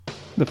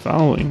The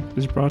following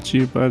is brought to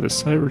you by the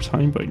Cyber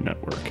Timebite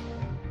Network.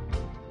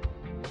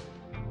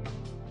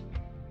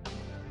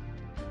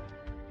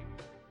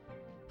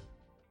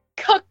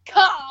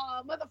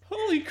 Caw, mother...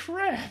 Holy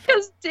crap!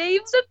 Because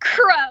Dave's a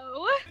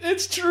crow.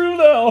 It's true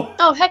though!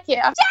 Oh, heck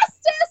yeah.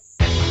 Justice!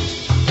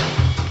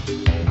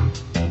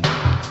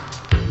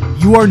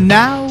 You are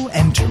now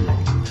entering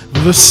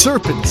the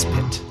Serpent's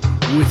Pit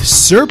with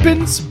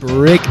Serpent's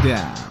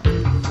Breakdown.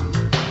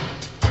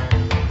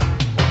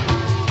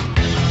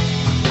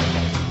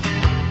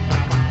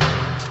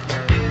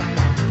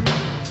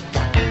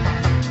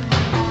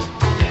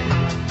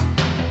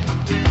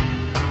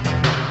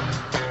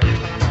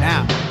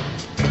 Now,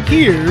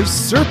 here's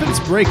Serpent's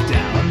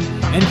Breakdown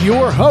and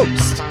your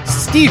host,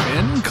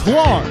 Stephen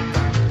Clark.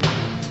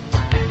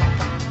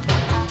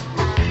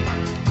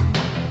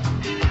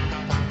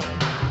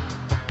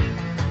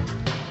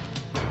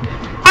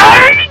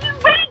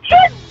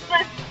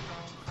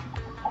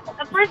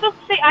 We're supposed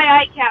to say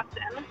aye,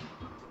 Captain.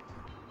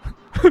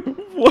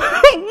 What?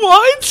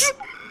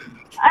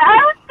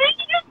 I was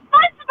thinking of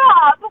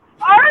SpongeBob.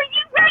 Are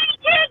you ready,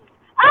 kids?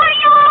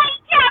 Aye,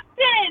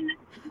 Captain.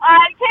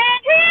 I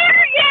can't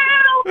hear you.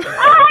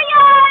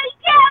 Aye,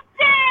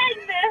 Captain.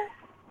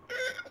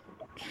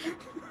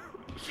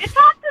 It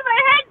popped in my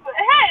head.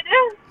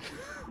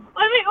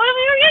 When we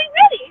were getting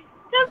ready.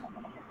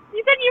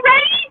 You said you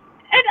ready?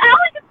 And all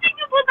I could think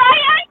of was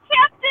aye,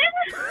 Captain.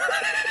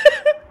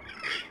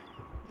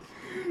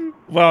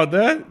 Wow,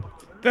 that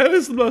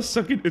is the most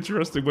fucking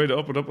interesting way to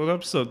open up an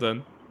episode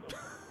then.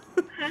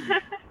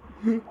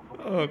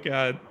 Oh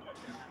god.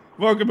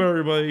 Welcome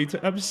everybody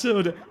to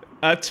episode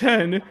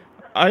 10.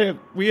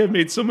 We have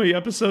made so many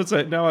episodes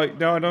that now I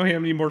don't have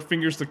any more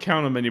fingers to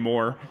count them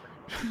anymore.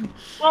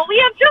 Well, we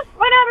have just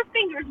run out of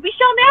fingers. We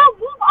shall now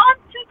move on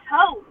to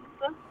toes.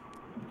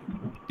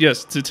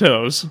 Yes, to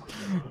toes.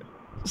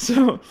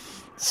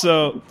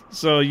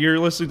 So you're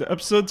listening to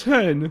episode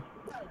 10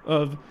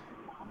 of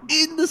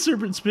In the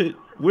Serpent's Pit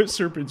with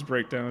Serpent's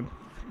Breakdown.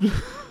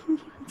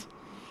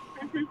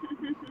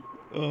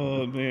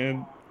 Oh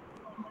man.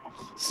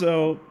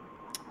 So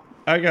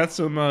I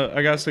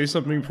gotta say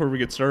something before we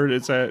get started.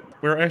 It's that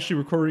we're actually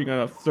recording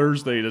on a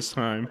Thursday this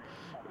time.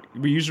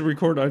 We usually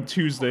record on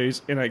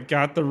Tuesdays, and I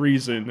got the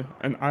reason,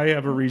 and I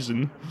have a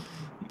reason.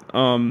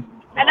 And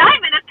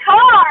I'm in a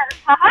car!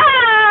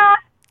 Ha-ha!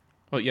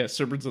 Well, yeah,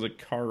 Serpent's in a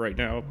car right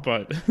now,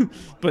 but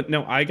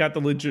no, I got the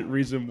legit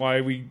reason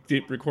why we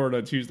didn't record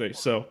on Tuesday.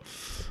 So,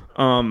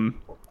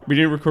 we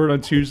didn't record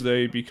on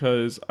Tuesday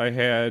because I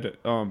had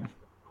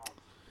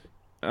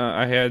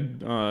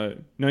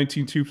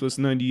 19 Toothless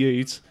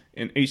 98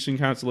 and Asian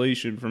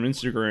Constellation from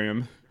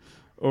Instagram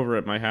over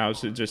at my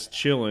house and just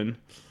chilling.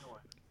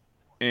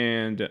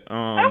 And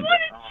I want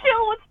to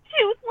chill with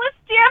Toothless,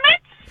 damn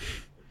it!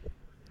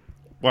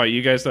 Why,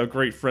 you guys have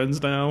great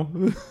friends now?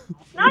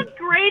 Not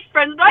great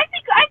friends, but I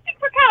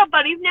think we're kind of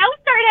buddies now. We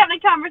started having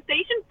a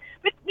conversation,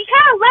 but we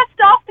kind of left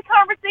off the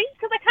conversation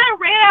because I kind of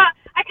ran out.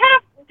 I kind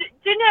of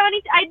didn't have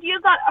any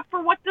ideas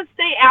for what to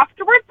say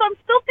afterwards, so I'm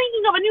still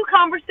thinking of a new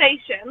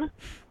conversation.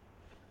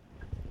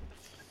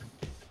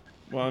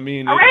 Well, I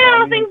mean, I ran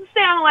out of things to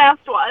say on the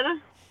last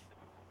one.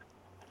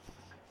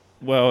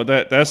 Well,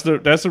 that's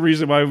the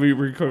reason why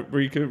we could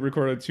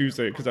record on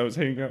Tuesday, because I was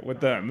hanging out with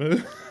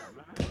them.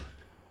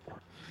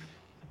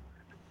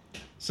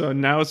 So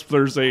now it's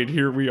Thursday, and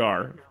here we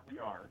are.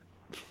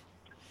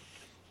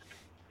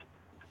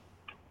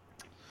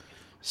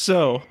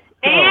 So.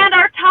 And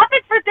our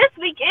topic for this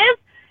week is,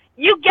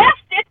 you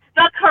guessed it,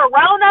 the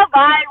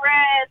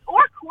coronavirus,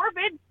 or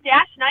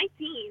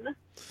COVID-19.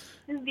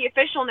 This is the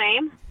official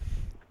name.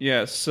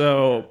 Yeah,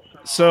 so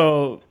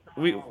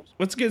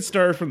let's get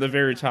started from the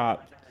very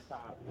top.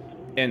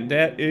 And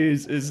that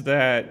is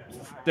that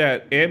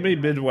Anime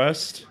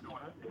Midwest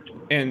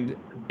and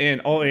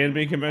all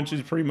anime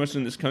conventions pretty much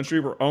in this country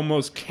were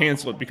almost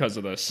canceled because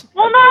of this.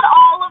 Well, not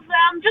all of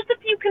them. Just a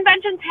few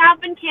conventions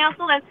have been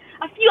canceled, and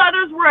a few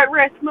others were at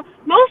risk.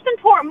 Most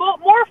important,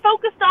 more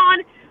focused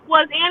on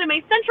was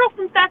Anime Central,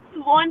 since that's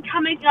the one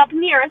coming up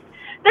nearest.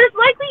 There's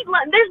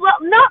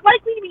not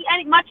likely to be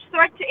any much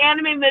threat to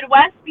Anime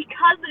Midwest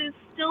because it is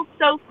still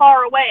so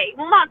far away.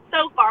 Well, not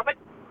so far, but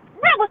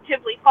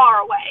relatively far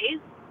away.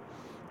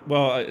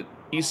 Well,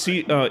 you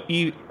see,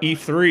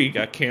 E3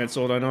 got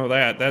canceled. I know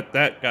that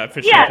got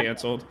officially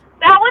canceled.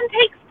 That one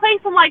takes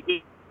place in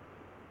New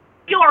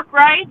York,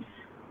 right?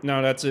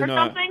 No, that's in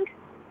something.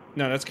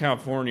 No, that's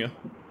California.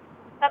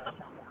 That's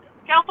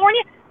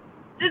California.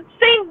 The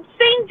same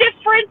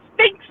difference,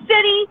 big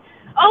city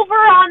over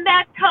on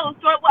that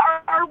coast. Or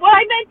what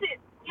I meant is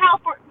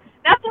California.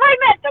 That's what I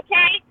meant.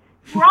 Okay,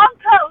 wrong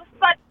coast,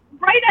 but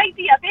right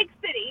idea, big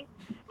city.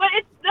 But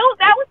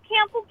that was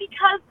canceled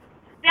because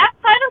that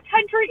side of the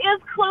country is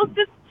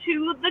closest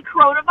to the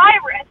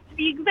coronavirus, to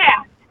be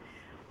exact.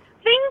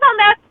 Things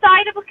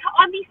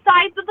on these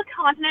sides of the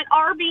continent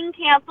are being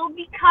canceled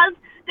because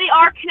they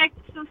are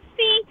connected to the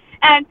sea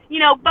and,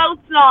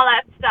 boats and all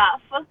that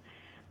stuff.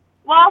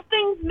 While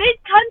things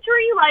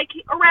mid-country, like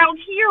around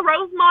here,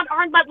 Rosemont,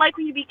 aren't that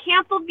likely to be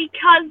canceled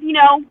because,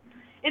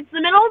 It's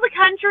the middle of the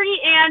country,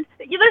 and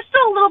they're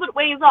still a little bit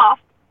ways off.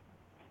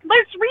 But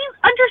it's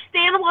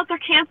understandable that they're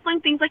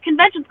canceling things like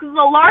conventions because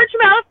a large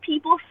amount of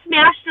people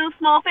smashed in a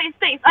small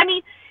space. I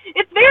mean,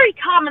 it's very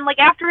common, like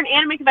after an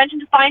anime convention,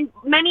 to find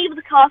many of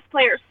the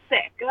cosplayers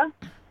sick.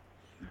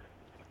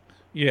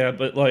 Yeah,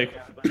 but like,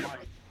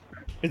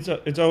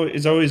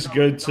 it's always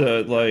good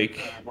to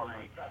like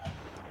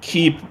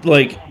keep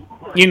like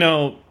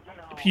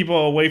people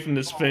away from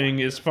this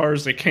thing as far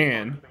as they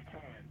can.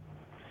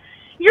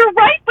 You're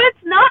right, but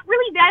it's not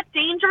really that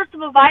dangerous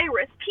of a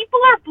virus. People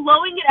are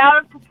blowing it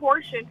out of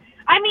proportion.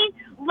 I mean,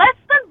 less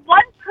than 1%,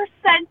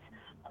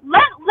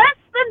 less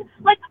than,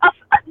 like,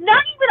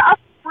 not even a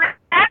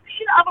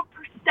fraction of a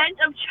percent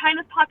of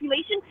China's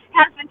population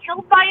has been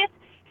killed by it.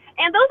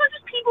 And those are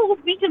just people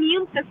with weak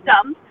immune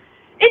systems.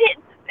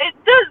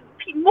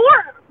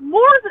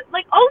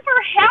 Like, over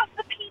half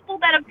the people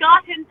that have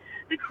gotten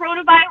the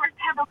coronavirus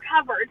have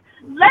recovered.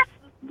 Less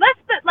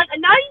than, like,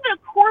 not even a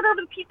quarter of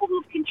the people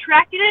who've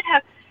contracted it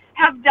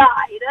have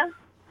died.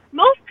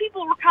 Most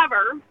people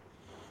recover.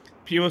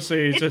 People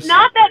say it's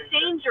not that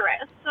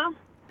dangerous.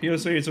 People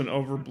say it's an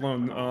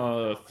overblown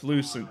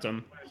flu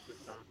symptom.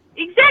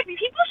 Exactly.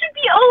 People should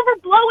be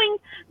overblowing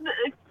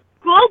the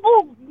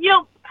global,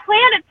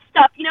 planet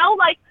stuff,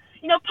 like,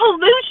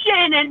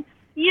 pollution and,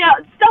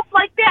 stuff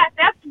like that.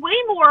 That's way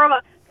more of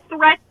a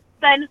threat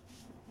than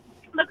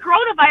the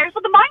coronavirus. So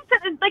the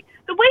mindset is, like,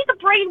 the way the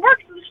brain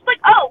works is just like,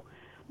 oh,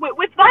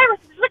 with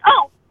viruses, it's like,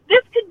 oh,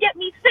 this could get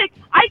me sick.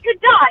 I could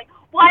die.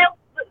 While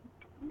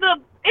the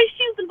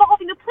issues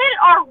involving the planet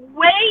are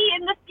way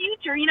in the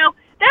future.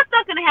 That's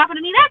not going to happen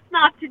to me. That's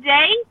not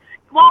today.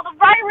 While the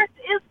virus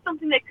is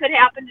something that could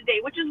happen today,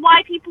 which is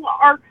why people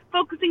are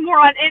focusing more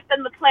on it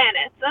than the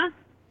planet,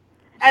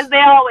 as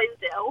they always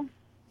do.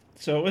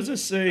 So let's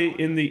just say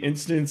in the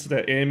instance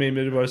that Anime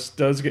Midwest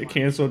does get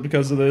canceled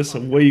because of this,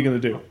 what are you going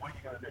to do?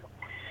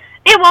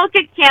 It won't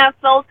get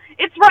canceled.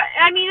 It's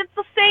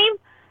the same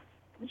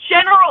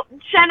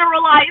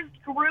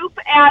generalized group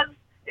as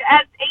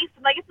Ace.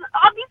 Like, it's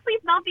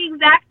not the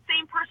exact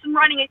same person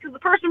running it, because the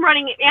person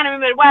running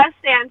Anime Midwest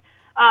and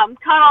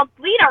Connell's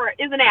leader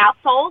is an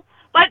asshole.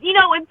 But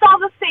it's all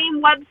the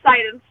same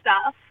website and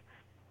stuff.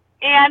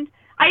 And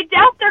I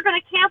doubt they're going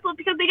to cancel it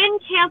because they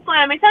didn't cancel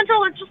Anime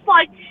Central. It's just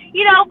like,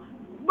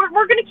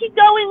 we're going to keep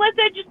going with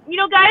it. Just,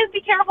 guys,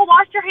 be careful,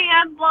 wash your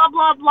hands, blah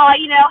blah blah.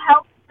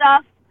 Health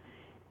stuff.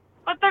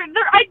 But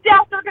I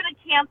doubt they're going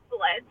to cancel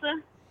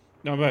it.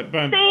 No, but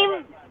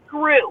same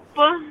group.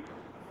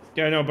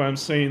 Yeah, I know, but I'm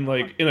saying,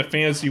 like, in a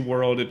fantasy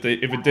world, if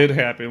it did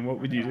happen, what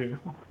would you do?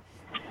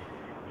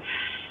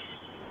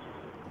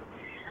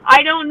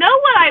 I don't know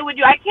what I would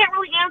do. I can't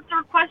really answer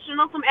a question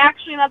unless I'm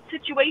actually in that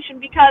situation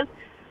because,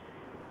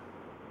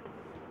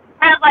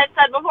 as I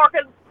said before,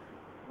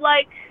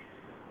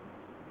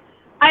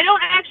 I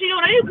don't actually know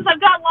what I do because I've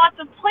got lots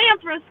of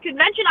plans for this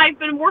convention. I've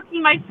been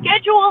working my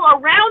schedule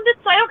around it,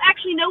 so I don't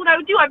actually know what I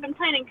would do. I've been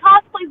planning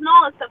cosplays and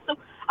all that stuff, so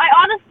I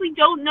honestly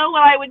don't know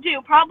what I would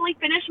do. Probably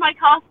finish my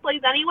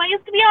cosplays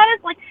anyways, to be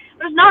honest. Like,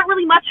 there's not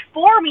really much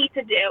for me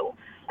to do.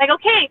 Like,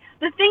 okay,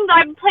 the thing that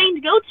I'm planning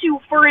to go to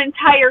for an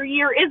entire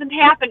year isn't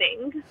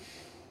happening.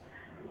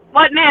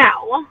 What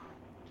now?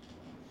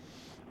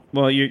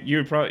 Well,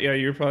 you'd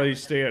probably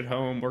stay at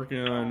home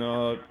working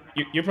on,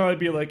 you'd probably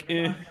be like,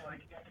 eh.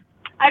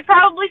 I'd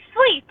probably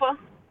sleep.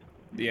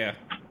 Yeah.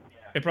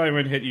 It probably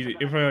wouldn't hit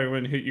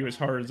you as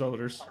hard as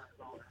others.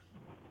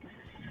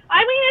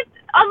 I mean,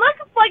 unless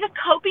it's like a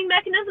coping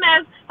mechanism,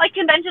 as like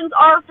conventions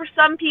are for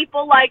some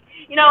people, like,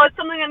 it's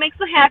something that makes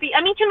them happy.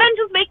 I mean,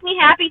 conventions make me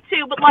happy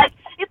too, but like,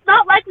 it's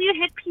not likely to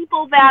hit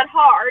people that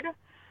hard,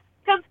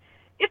 because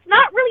it's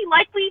not really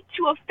likely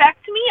to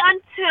affect me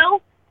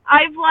until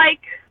I've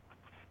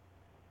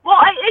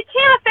it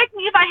can't affect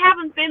me if I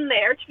haven't been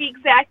there, to be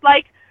exact.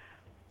 Like,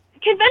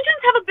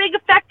 conventions have a big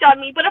effect on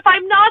me, but if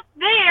I'm not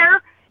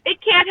there,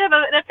 it can't have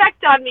an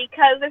effect on me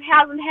because it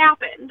hasn't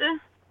happened.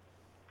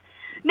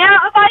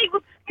 Now, if I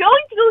was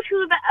going to go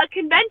to a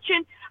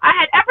convention, I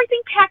had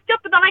everything packed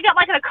up, and then I got,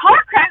 like, in a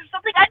car crash or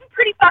something, I'd be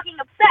pretty fucking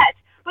upset.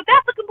 But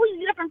that's a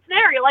completely different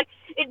scenario. Like,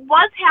 it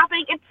was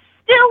happening, it's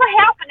still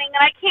happening,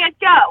 and I can't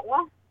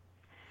go.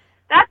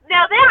 That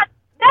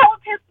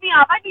would piss me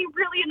off. I'd be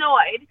really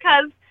annoyed,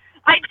 because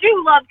I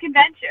do love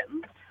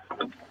conventions.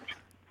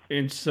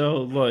 And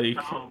so, like,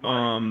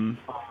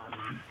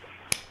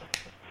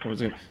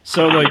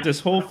 So, like, this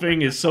whole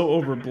thing is so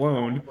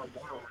overblown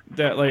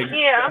that,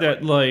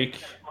 like,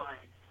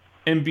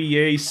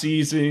 NBA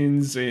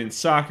seasons and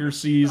soccer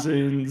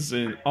seasons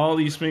and all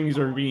these things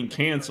are being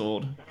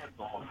canceled.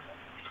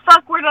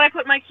 Fuck, where did I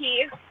put my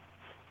key?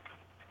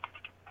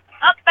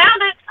 Oh,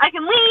 found it. I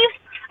can leave.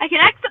 I can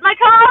exit my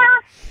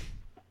car.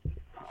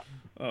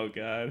 Oh,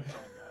 God.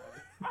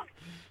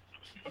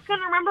 I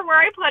couldn't remember where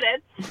I put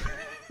it.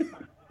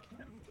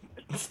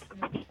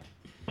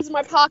 It was in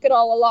my pocket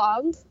all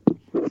along.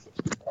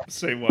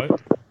 Say what?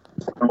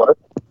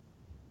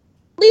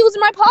 Lee was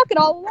in my pocket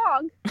all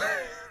along.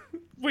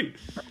 Wait,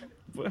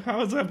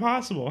 how is that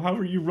possible? How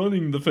are you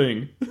running the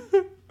thing?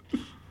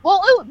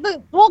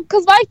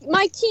 Because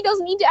my key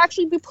doesn't need to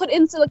actually be put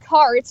into the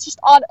car. It's just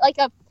on like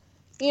a,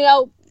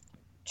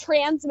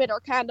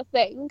 transmitter kind of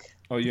thing.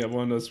 Oh yeah,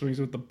 one of those things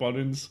with the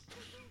buttons.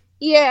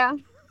 Yeah.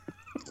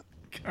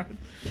 God,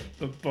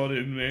 the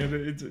button,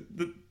 man.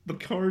 The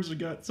cars have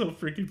got so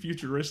freaking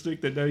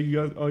futuristic that now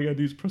all you gotta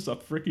do is press a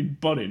freaking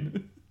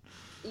button.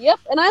 Yep,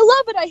 and I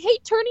love it. I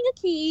hate turning a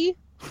key.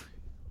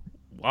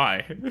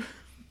 Why?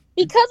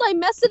 Because I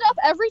mess it up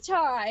every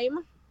time.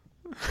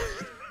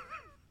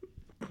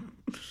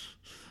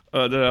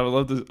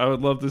 No, I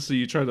would love to see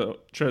you try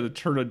to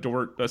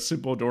turn a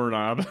simple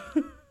doorknob.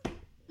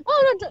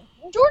 Oh no,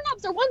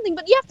 doorknobs are one thing,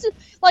 but you have to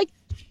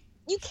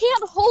you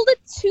can't hold it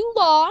too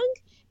long,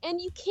 and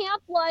you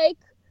can't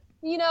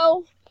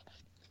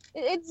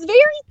it's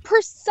very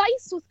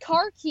precise with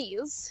car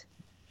keys.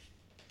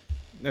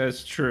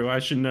 That's true. I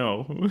should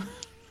know.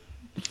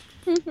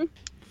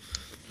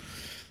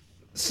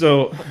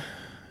 So,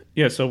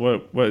 yeah. So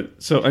what?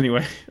 So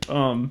anyway,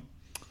 I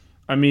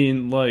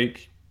mean, God,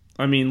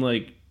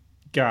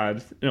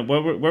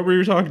 what were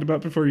you talking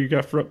about before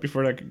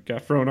that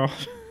got thrown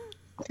off?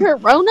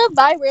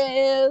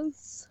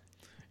 Coronavirus.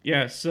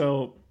 Yeah.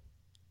 So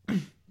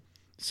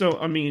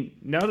I mean,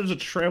 now there's a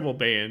travel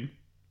ban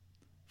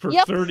for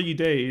 30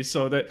 days.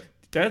 So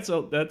that's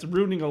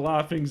ruining a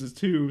lot of things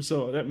too.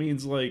 So that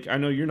means I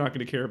know you're not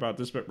going to care about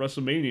this, but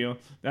WrestleMania,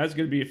 that's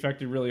going to be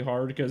affected really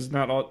hard because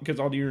all the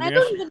international. I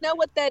don't even know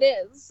what that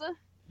is.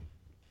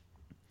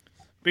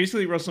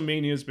 Basically,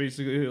 WrestleMania is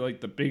basically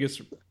the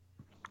biggest.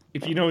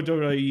 If you know what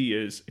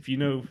WWE is, if you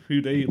know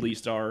who they at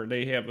least are,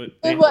 they have a.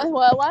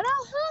 What?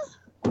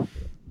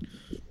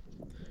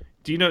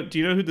 Do you know what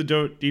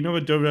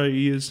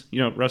WWE is?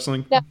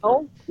 Wrestling.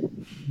 No,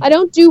 I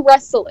don't do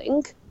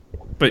wrestling.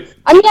 But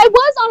I mean, I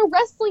was on a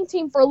wrestling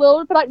team for a little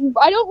bit, but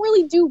I don't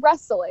really do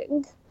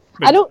wrestling.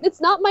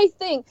 It's not my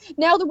thing.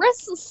 Now, the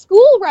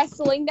school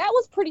wrestling, that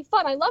was pretty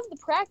fun. I loved the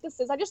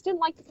practices. I just didn't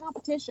like the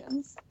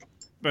competitions.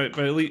 But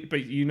at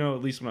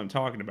least what I'm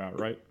talking about,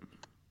 right?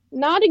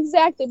 Not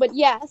exactly, but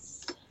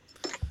yes.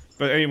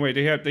 But anyway,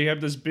 they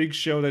have this big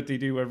show that they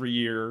do every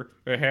year.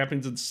 It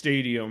happens in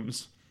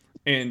stadiums,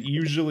 and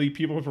usually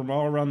people from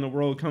all around the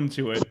world come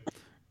to it.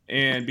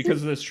 And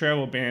because of this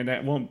travel ban,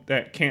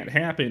 that can't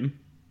happen.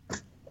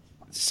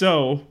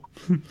 So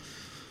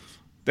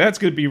that's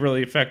gonna be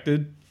really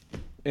affected.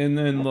 And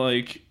then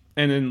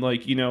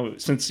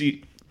since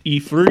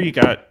E3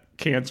 got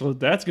canceled,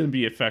 that's gonna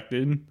be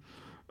affected.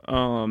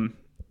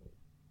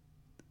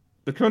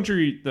 The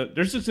country,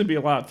 there's just gonna be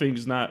a lot of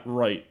things not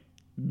right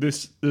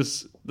through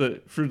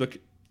the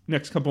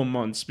next couple of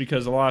months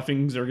because a lot of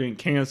things are getting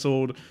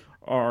canceled,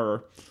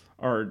 are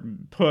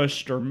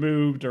pushed or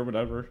moved or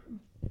whatever.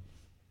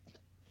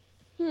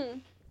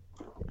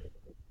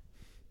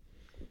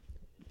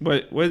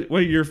 What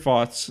are your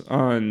thoughts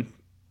on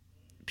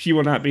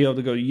people not being able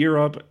to go to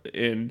Europe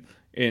and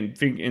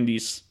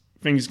these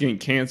things getting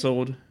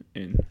canceled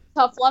and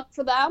tough luck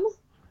for them?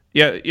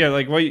 Yeah.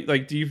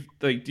 Do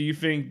you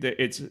think that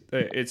it's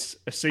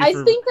a safer? I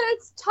think that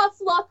it's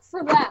tough luck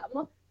for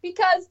them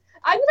because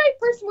I'm the type of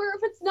person where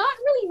if it's not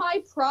really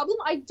my problem,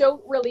 I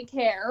don't really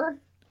care.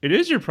 It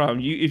is your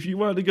problem. If you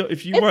want to go,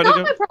 it's not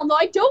my problem though.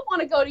 I don't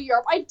want to go to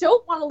Europe. I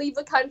don't want to leave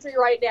the country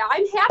right now.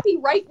 I'm happy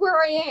right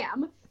where I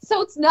am,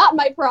 so it's not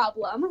my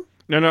problem.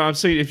 No, I'm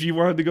saying if you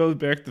wanted to go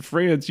back to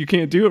France, you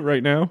can't do it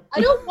right now.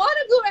 I don't want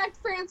to go back to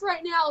France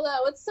right now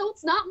though. It's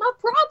not my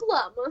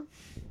problem.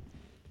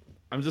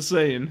 I'm just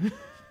saying.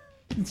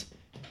 It's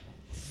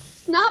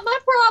not my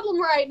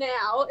problem right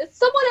now. It's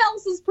someone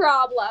else's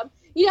problem.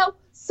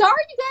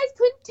 Sorry you guys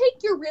couldn't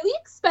take your really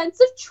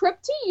expensive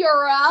trip to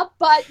Europe,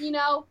 but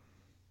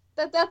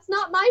that's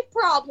not my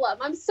problem.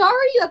 I'm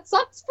sorry, that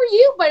sucks for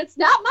you, but it's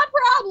not my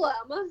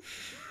problem.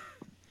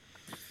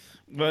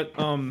 But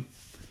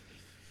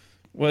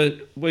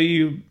what do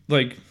you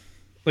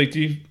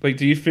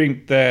do you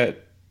think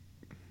that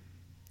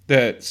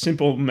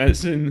simple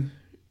medicine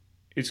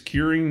is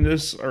curing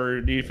this,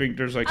 or do you think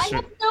there's I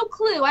have no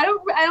clue. I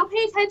don't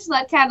pay attention to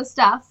that kind of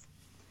stuff.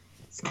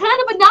 It's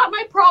kind of a not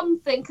my problem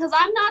thing because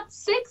I'm not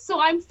sick, so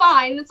I'm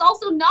fine. It's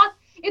also not.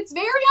 It's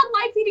very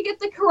unlikely to get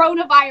the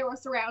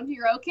coronavirus around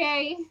here.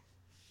 Okay.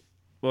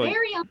 Well,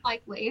 very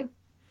unlikely.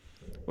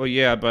 Well,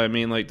 yeah, but I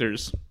mean,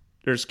 there's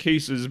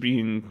cases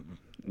being.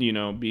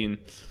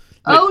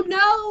 Oh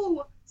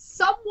no!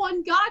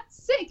 Someone got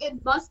sick.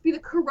 It must be the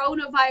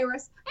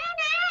coronavirus. Oh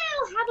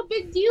no! Have a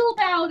big deal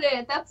about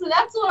it. That's what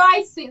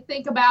I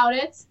think about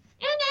it.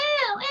 Oh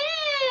no!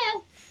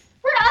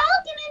 We're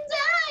all gonna die.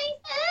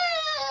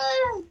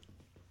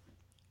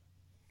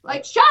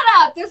 Shut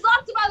up! There's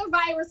lots of other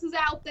viruses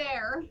out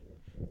there.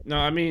 No,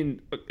 I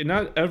mean,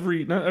 not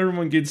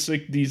everyone gets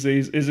sick these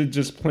days. Isn't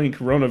just plain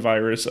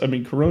coronavirus. I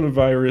mean,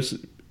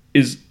 coronavirus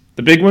is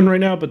the big one right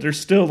now, but there's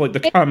still the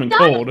common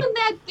cold. It's not even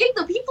that big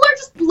though. People are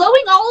just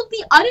blowing all of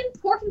the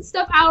unimportant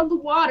stuff out of the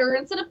water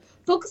instead of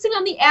focusing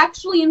on the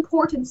actually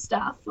important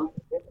stuff.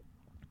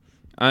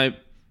 My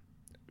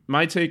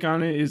take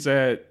on it is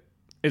that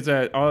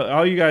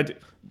all you got.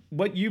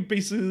 what you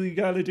basically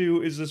got to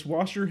do is just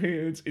wash your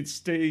hands and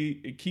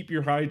keep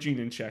your hygiene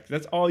in check.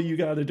 That's all you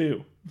got to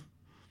do.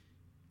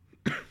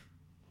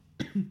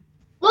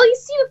 Well, you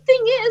see, the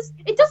thing is,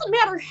 it doesn't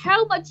matter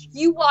how much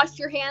you wash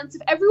your hands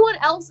if everyone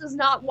else is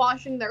not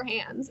washing their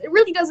hands. It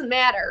really doesn't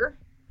matter.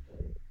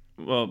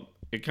 Well,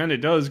 it kind of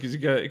does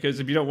because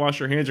if you don't wash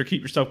your hands or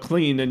keep yourself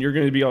clean, then you're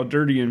going to be all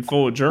dirty and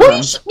full of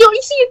germs. Well,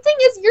 you see, the thing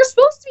is, you're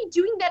supposed to be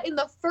doing that in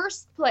the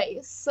first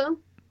place.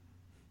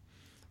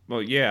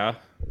 Well, yeah.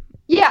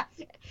 Yeah,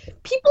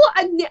 people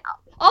are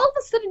all of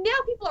a sudden now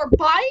people are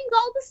buying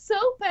all the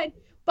soap and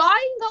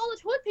buying all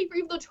the toilet paper,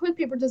 even though toilet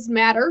paper doesn't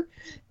matter.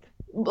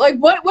 Like,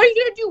 what are you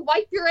gonna do?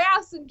 Wipe your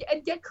ass and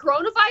get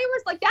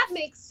coronavirus? Like, that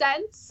makes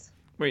sense.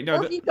 Wait, no.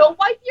 Or if you don't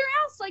wipe your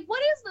ass, like, what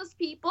is this,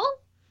 people?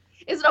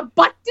 Is it a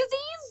butt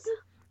disease?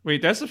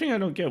 Wait, that's the thing I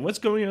don't get. What's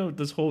going on with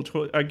this whole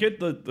toilet? I get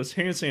this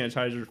hand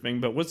sanitizer thing,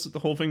 but what's the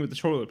whole thing with the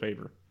toilet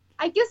paper?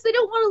 I guess they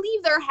don't want to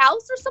leave their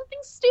house or something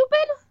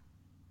stupid.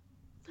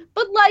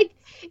 But like,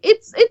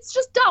 it's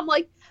just dumb.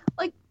 Like,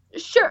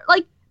 sure,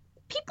 like,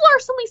 people are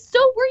suddenly so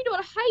worried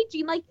about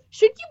hygiene. Like,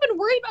 shouldn't you have been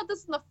worried about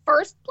this in the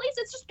first place?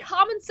 It's just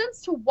common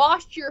sense to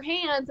wash your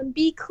hands and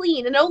be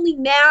clean. And only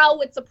now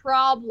it's a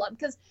problem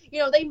because, you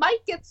know, they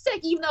might get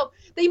sick, even though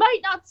they might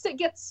not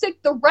get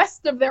sick the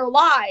rest of their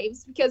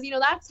lives because, you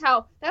know, that's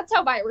how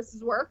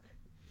viruses work.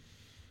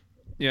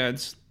 Yeah,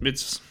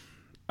 it's.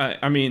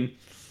 I mean,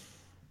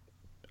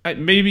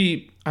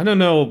 maybe I don't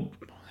know.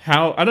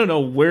 I don't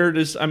know where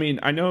this. I mean,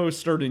 I know it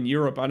started in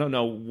Europe. I don't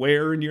know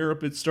where in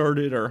Europe it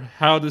started or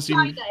how this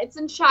even. China. It's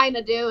in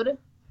China, dude.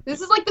 This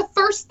is like the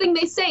first thing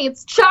they say.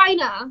 It's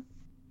China.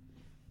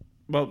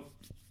 Well,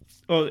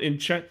 in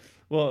China.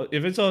 Well,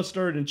 if it's all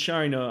started in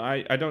China,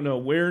 I don't know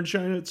where in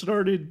China it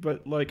started,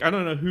 but like I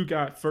don't know who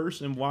got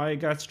first and why it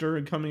got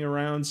started coming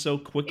around so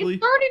quickly. It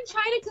started in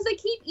China because they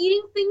keep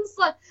eating things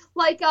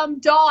like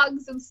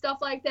dogs and stuff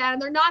like that,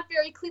 and they're not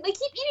very clean. They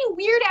keep eating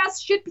weird ass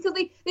shit because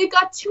they've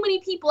got too many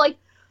people. Like.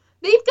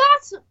 They've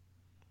got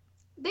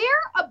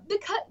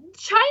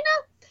China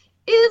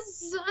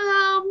is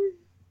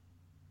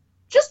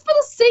just for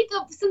the sake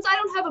of, since I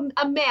don't have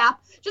a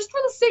map, just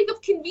for the sake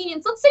of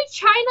convenience, let's say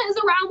China is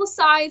around the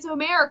size of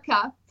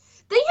America.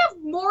 They have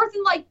more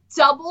than like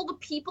double the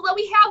people that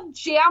we have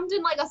jammed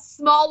in like a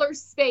smaller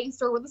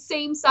space or with the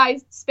same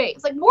size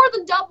space, like more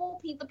than double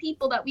the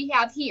people that we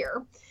have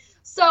here.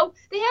 So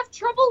they have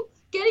trouble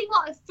getting a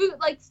lot of food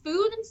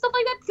and stuff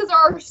like that because there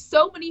are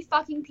so many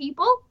fucking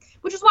people,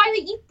 which is why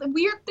they eat the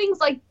weird things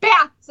like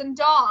bats and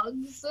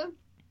dogs. And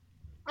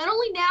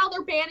only now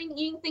they're banning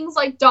eating things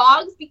like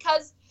dogs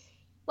because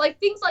like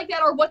things like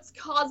that are what's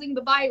causing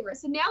the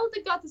virus. And now that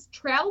they've got this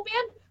travel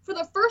ban, for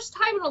the first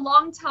time in a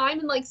long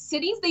time in like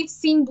cities, they've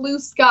seen blue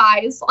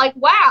skies. Like,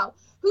 wow,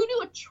 who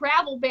knew a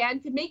travel ban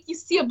could make you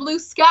see a blue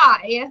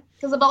sky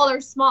because of all their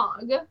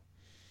smog?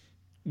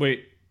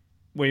 Wait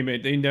a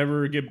minute, they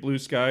never get blue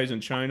skies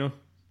in China?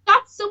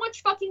 Got so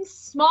much fucking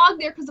smog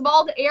there because of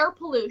all the air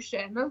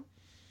pollution. Oh,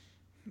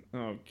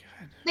 God.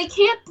 They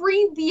can't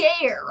breathe the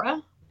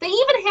air. They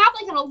even have,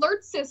 like, an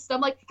alert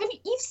system. Like,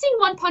 you've seen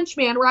One Punch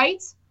Man,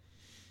 right?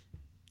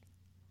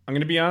 I'm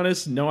going to be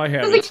honest, no, I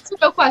haven't. It's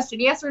no question,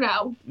 yes or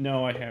no?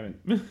 No, I haven't.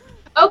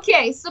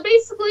 Okay, so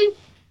basically,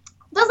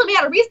 doesn't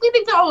matter. Basically,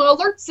 they've got an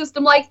alert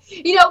system. Like,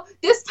 you know,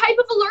 this type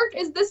of alert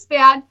is this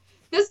bad.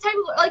 This type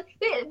of, like,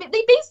 they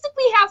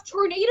basically have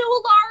tornado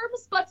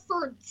alarms, but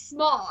for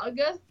smog.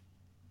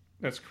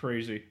 That's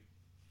crazy.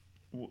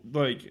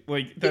 Like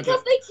that.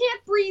 Because they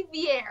can't breathe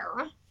the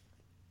air.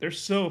 They're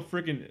so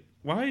freaking.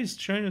 Why is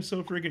China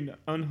so freaking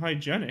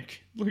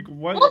unhygienic? Like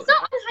what? Well, it's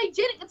not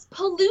unhygienic. It's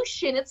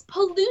pollution. It's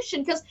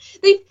pollution because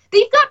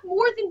they've got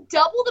more than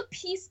double the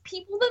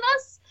people than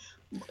us,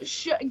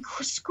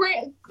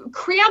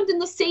 crammed in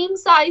the same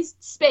sized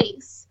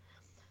space.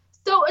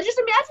 So just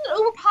imagine the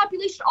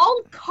overpopulation,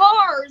 all the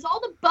cars, all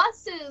the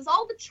buses,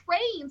 all the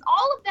trains,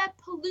 all of that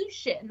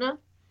pollution.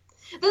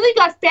 Then they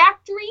got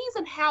factories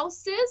and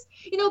houses,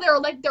 you know, their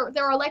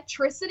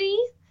electricity,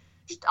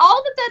 just all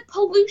of that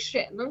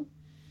pollution.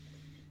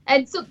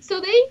 And so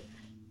they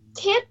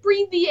can't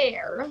breathe the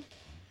air.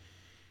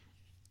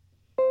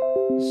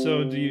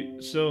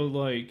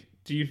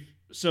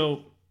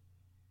 So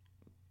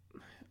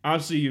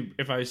obviously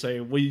if I say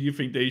what do you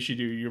think they should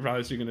do, you're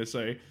probably going to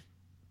say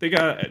they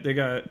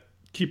got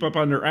keep up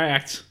on their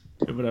act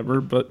or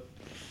whatever, but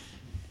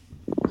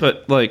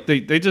like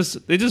they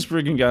just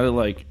freaking got to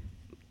like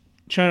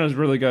China's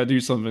really got to do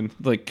something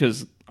like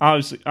because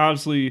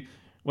obviously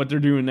what they're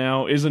doing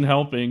now isn't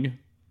helping.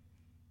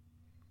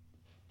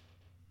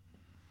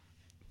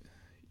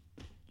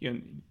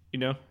 You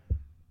know.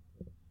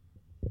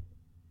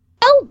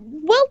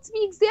 Well, to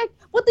be exact,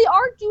 what they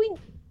are doing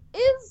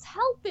is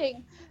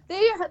helping.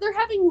 They're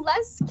having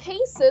less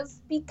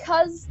cases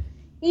because,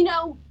 you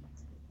know,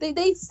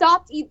 they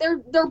stopped they're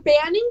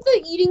banning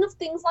the eating of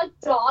things like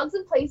dogs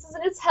in places,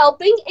 and it's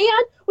helping.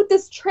 And with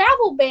this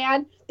travel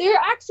ban, they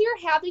actually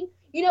are having,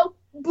 you know,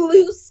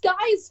 blue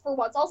skies for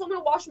once. Also, I'm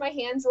gonna wash my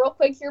hands real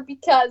quick here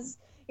because,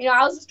 you know,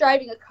 I was just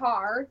driving a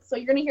car, so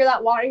you're gonna hear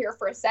that water here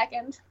for a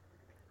second.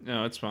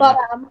 No, it's fine. But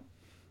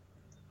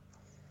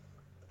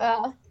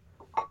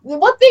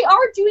what they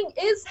are doing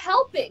is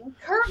helping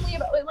currently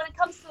when it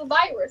comes to the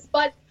virus,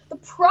 but the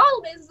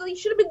problem is they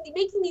should have been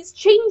making these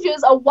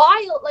changes a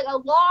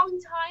long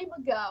time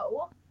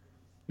ago.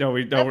 No,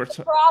 we're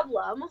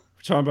problem.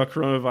 We're talking about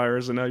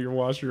coronavirus, and now you're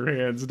washing your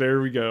hands. There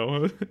we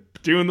go,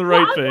 doing the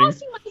right thing. I'm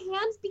washing my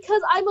hands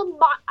because I'm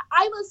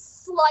a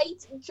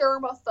slight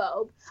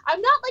germaphobe.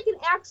 I'm not like an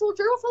actual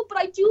germaphobe, but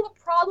I do have a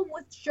problem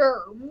with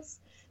germs.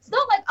 It's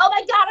not like, oh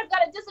my god, I've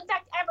got to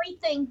disinfect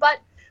everything,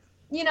 but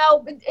you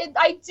know,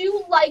 I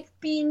do like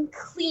being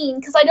clean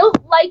because I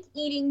don't like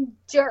eating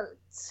dirt.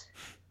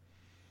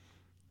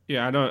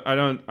 Yeah,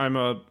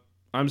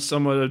 I'm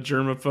somewhat a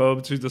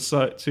germaphobe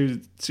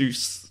to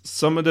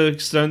some of the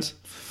extent,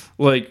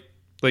 like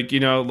you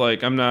know,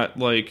 like I'm not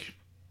like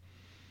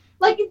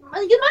in my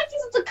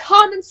case it's a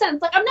common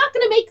sense. Like I'm not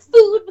gonna make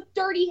food with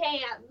dirty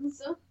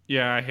hands.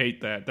 Yeah, I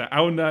hate that. I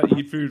would not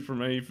eat food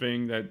from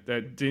anything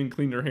that didn't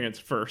clean their hands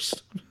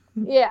first.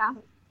 Yeah.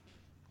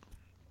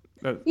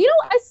 You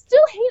know, I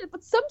still hate it,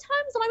 but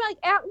sometimes when I'm like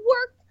at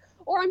work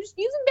or I'm just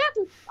using the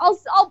bathroom,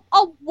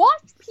 I'll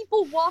watch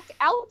people walk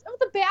out of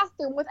the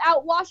bathroom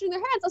without washing their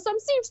hands. So I'm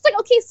saying, just like,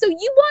 okay, so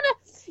you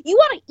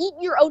wanna eat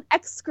your own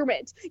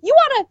excrement. You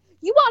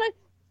wanna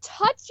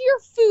touch your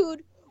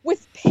food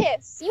with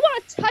piss. You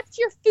wanna touch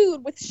your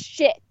food with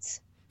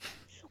shit.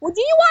 Well, do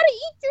you want to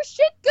eat your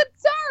shit, good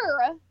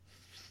sir?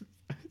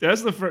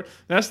 That's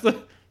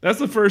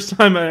the first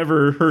time I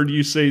ever heard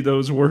you say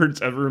those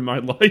words ever in my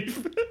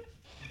life.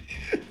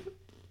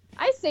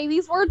 I say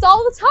these words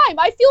all the time.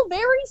 I feel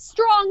very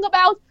strong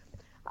about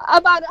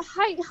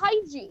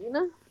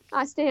hygiene.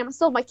 I still have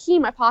my key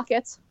in my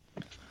pocket.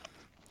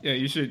 Yeah,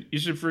 you should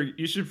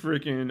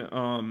freaking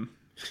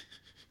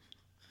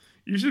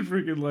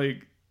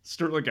like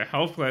start like a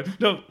health class.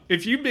 No,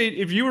 if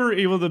you were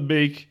able to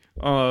make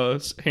hand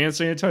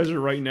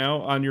sanitizer right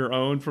now on your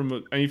own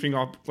from anything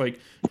off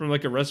from a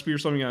recipe or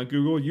something on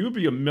Google, you would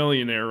be a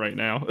millionaire right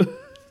now.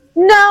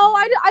 No,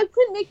 I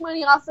couldn't make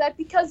money off of that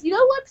because you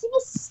know what?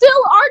 People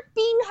still aren't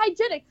being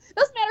hygienic.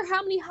 Doesn't matter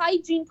how many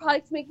hygiene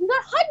products make. We've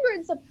got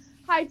hundreds of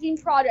hygiene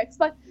products,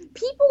 but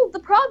the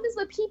problem is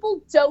that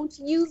people don't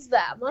use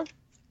them.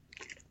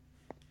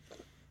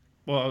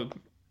 Well,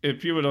 if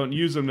people don't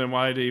use them, then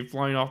why are they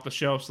flying off the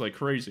shelves like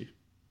crazy?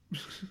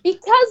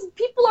 Because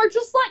people are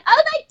just like,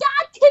 oh my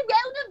god,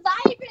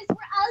 coronavirus,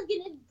 we're all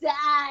gonna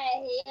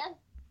die.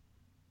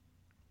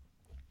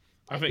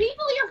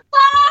 People, you're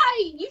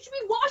fine. You should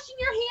be washing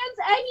your hands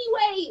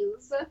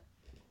anyways.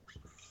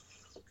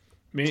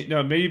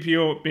 Maybe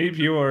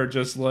people are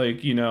just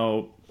like, you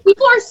know.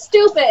 People are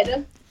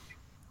stupid.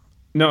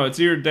 No, it's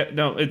either that.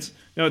 No.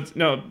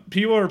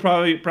 People are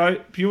probably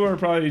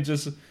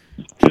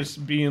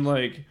just being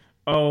like,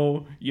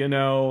 oh, you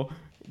know,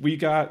 we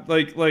got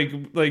like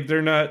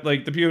they're not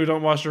like the people who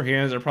don't wash their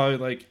hands are probably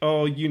like,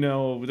 oh, you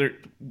know, they're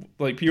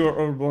like people are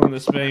overblowing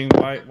this thing.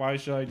 Why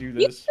should I do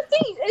this? The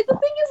thing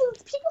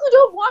is people who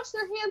don't wash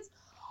their hands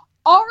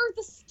are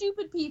the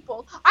stupid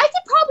people. I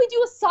could probably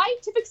do a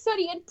scientific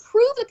study and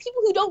prove that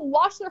people who don't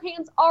wash their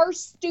hands are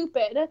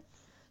stupid.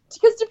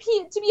 Because to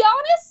be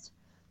honest,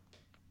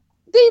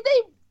 they're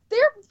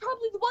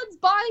probably the ones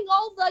buying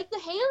all like the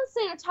hand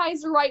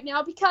sanitizer right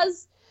now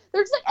because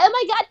they're just like, oh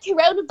my god,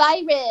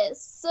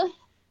 coronavirus.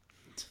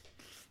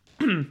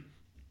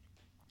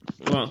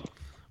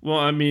 Well,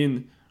 I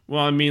mean,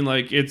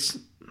 like it's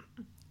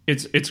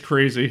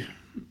crazy.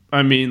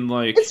 I mean,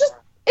 like it's just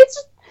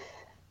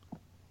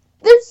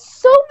there's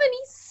so many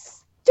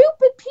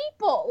stupid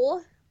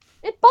people.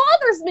 It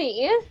bothers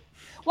me.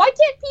 Why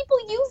can't people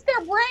use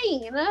their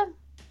brain?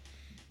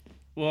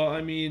 Well,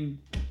 I mean,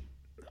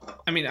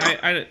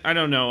 I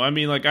don't know. I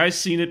mean, like I've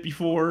seen it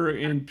before,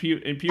 and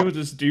people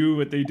just do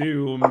what they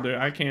do.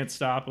 I can't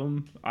stop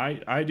them.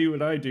 I do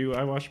what I do.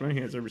 I wash my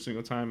hands every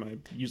single time I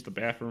use the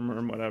bathroom or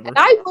whatever. And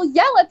I will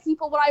yell at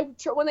people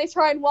when they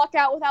try and walk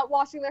out without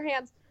washing their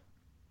hands.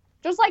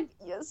 Just like,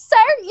 sir,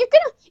 you're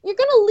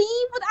gonna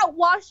leave without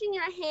washing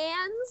your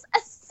hands,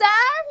 sir?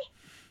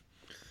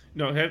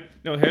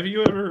 Have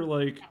you ever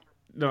like?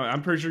 No,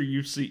 I'm pretty sure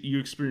you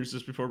experienced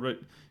this before, but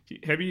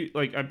have you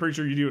like? I'm pretty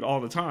sure you do it all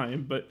the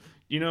time, but.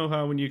 You know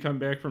how when you come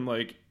back from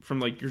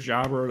your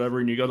job or whatever,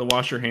 and you go to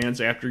wash your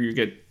hands after you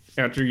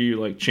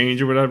like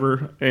change or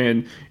whatever,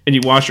 and you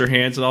wash your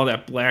hands and all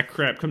that black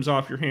crap comes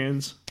off your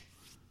hands.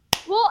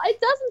 Well, it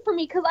doesn't for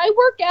me because I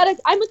work at it.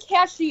 I'm a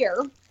cashier.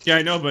 Yeah,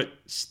 I know, but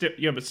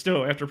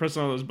still, after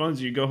pressing all those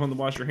buttons, you go home to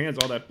wash your hands.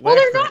 All that black. Well,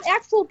 they're crap. not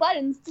actual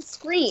buttons. It's a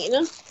screen.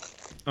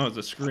 Oh, it's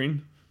a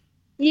screen.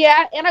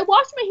 Yeah, and I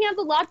wash my hands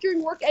a lot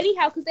during work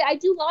anyhow because I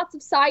do lots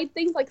of side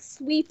things like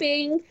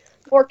sweeping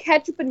or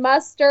ketchup and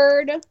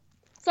mustard.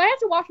 So I have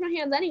to wash my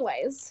hands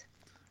anyways.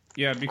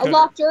 Yeah, because a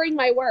lot during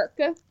my work.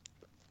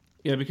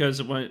 Yeah, because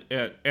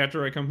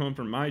after I come home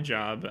from my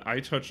job,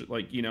 I touch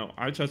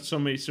so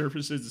many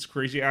surfaces. It's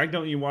crazy. I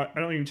don't even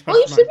touch. Well,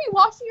 you should be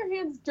washing your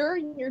hands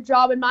during your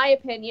job, in my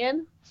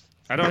opinion.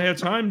 I don't have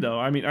time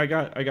though. I mean, I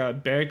got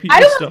bag pieces.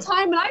 I don't have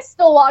time, and I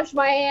still wash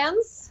my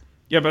hands.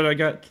 but I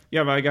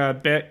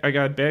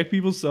got back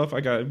people's stuff. I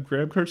got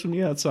grab carts from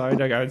the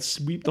outside. I got to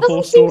sweep the It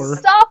whole doesn't seem to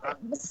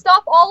store.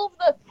 stop all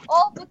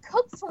of the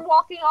cooks from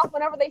walking off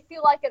whenever they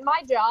feel like at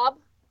my job.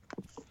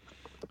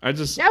 I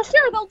just Now,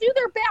 sure, they'll do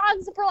their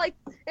bags for, like,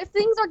 if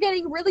things are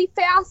getting really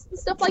fast and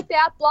stuff like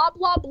that, blah,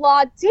 blah,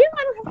 blah. Damn,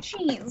 I don't have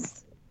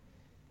cheese.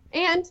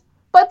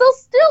 But they'll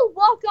still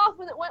walk off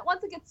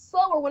once it gets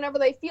slower whenever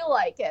they feel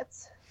like it.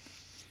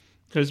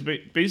 because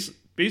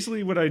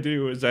basically what I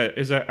do is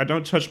that I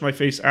don't touch my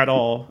face at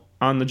all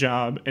on the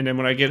job, and then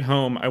when I get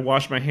home, I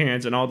wash my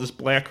hands, and all this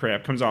black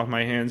crap comes off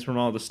my hands from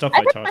all the stuff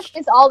I touch my touched.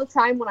 face all the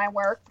time when I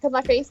work because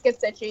my face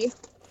gets itchy.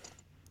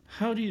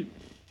 How do you?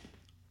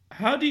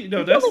 No,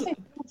 Grilled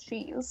that's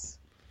cheese.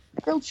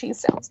 Grilled cheese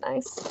sounds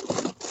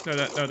nice.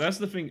 no, that's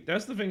the thing.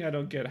 That's the thing I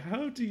don't get.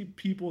 How do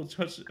people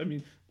touch? I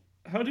mean,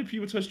 how do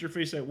people touch their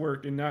face at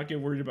work and not get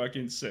worried about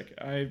getting sick?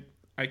 I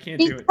can't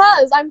do it.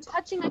 Because I'm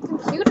touching a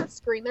computer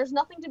screen. There's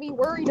nothing to be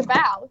worried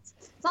about.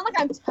 It's not like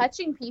I'm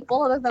touching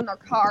people other than their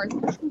cards.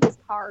 I'm touching these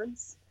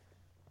cards.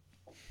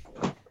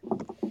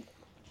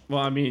 Well,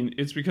 I mean,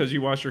 it's because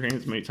you wash your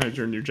hands many times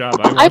during your job.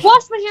 I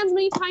wash my hands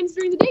many times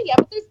during the day, yeah,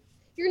 but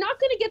you're not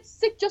going to get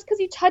sick just because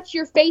you touch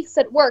your face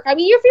at work. I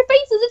mean, if your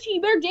face is itchy,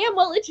 you better damn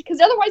well itchy, because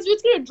otherwise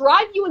it's going to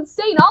drive you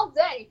insane all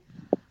day.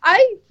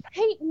 I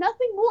hate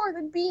nothing more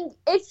than being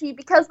itchy,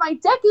 because my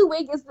Deku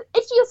wig is the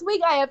itchiest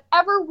wig I have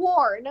ever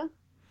worn.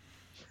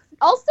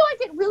 Also, I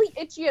get really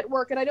itchy at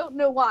work, and I don't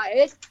know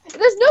why.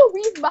 There's no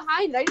reason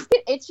behind it. I just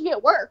get itchy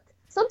at work.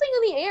 Something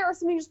in the air or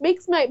something just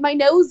makes my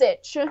nose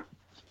itch.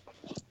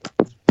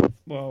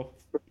 Well,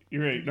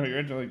 you're right. No, you're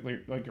acting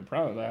like you're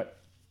proud of that.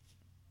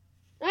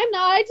 I'm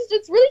not.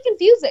 It's really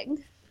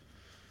confusing.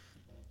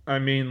 I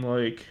mean,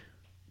 like,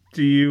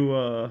 do you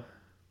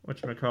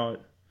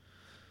whatchamacallit?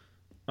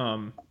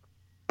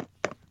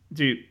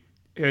 Did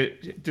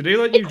they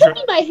let you It could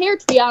be my hair,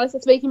 to be honest,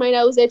 that's making my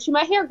nose itchy.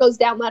 My hair goes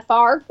down that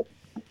far.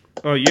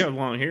 Oh, you have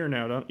long hair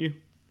now, don't you?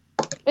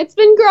 It's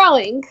been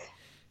growing.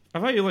 I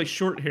thought you like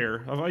short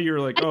hair. I thought you were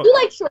like, I oh, do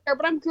like short hair,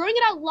 but I'm growing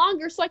it out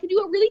longer so I can do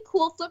a really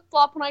cool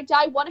flip-flop when I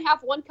dye one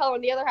half one color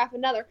and the other half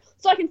another.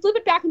 So I can flip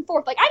it back and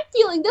forth. Like, I'm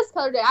feeling this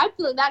color today, I'm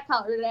feeling that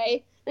color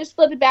today. And just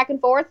flip it back and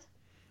forth.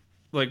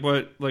 like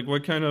what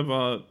kind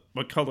of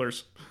what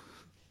colors?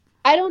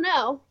 I don't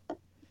know.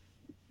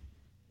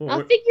 Well,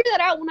 I'll figure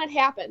that out when that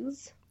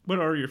happens. what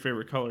are your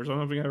favorite colors? I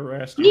don't think I ever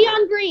asked you.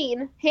 Neon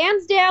green.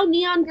 Hands down,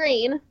 neon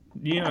green.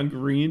 Neon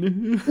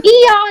green.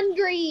 Neon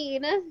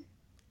green.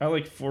 I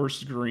like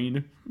forest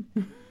green.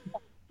 Neon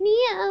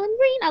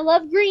green. I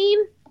love green.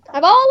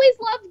 I've always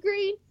loved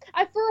green.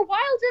 For a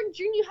while during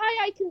junior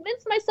high, I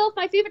convinced myself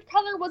my favorite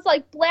color was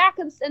like black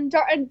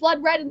and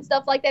blood red and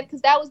stuff like that,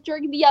 because that was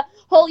during the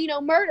whole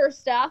murder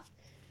stuff.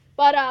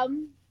 But I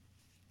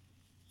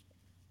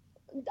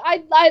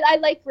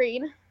like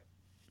green.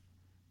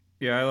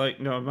 Yeah, I like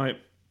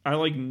I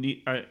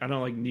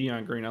don't like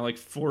neon green. I like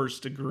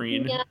forest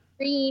green. Neon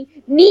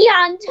green.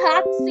 Neon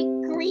toxic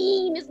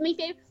green is my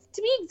favorite.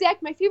 To be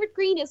exact, my favorite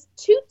green is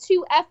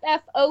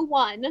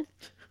 22FF01.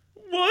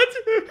 What?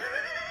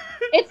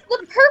 It's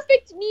the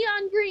perfect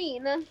neon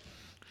green.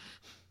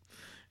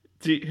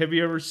 Have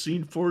you ever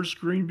seen forest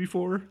green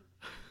before?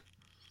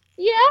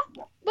 Yeah,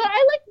 but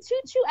I like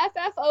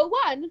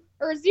 22FF01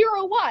 or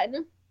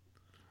 01.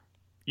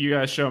 You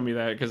guys show me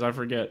that because I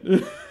forget.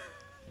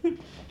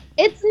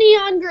 It's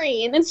neon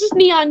green. It's just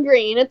neon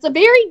green. It's a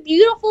very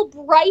beautiful,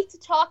 bright,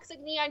 toxic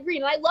neon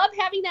green. And I love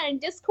having that in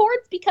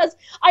Discords because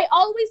I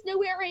always know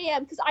where I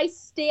am because I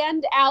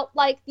stand out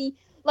like the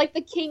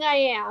king I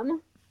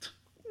am.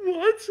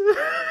 What?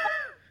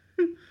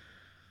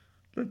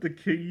 That the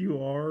king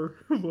you are?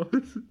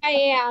 What? I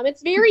am.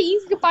 It's very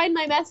easy to find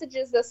my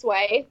messages this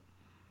way.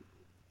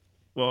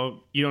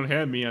 Well, you don't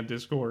have me on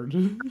Discord.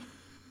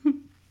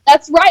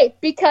 That's right,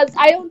 because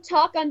I don't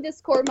talk on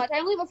Discord much. I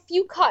only have a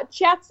few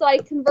chats that I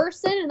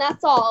converse in, and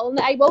that's all. And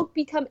I won't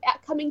be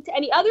coming to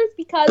any others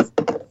because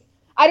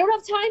I don't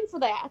have time for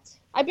that.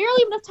 I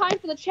barely even have time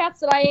for the chats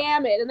that I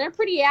am in, and they're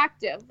pretty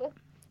active.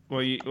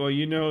 Well,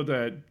 you know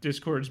that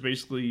Discord's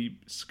basically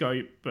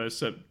Skype,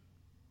 except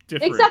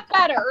different. Except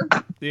better.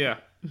 Yeah.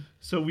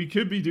 So we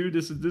could be doing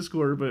this in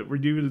Discord, but we're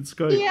doing it in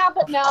Skype. Yeah,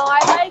 but no,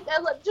 I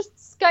just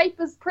Skype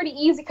is pretty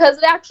easy because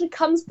it actually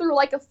comes through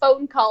like a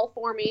phone call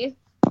for me.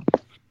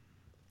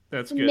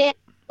 That's good. Man,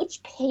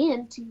 which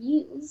pan to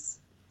use?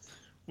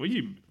 What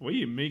are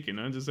you making?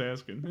 I'm just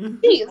asking.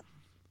 Cheese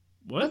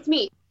What? with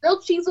meat.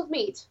 Grilled cheese with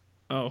meat.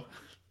 Oh.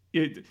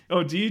 Yeah.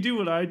 Oh, do you do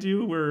what I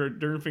do where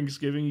during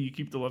Thanksgiving you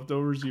keep the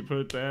leftovers, you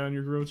put that on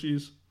your grilled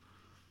cheese?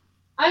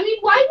 I mean,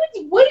 why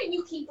wouldn't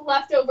you keep the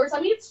leftovers? I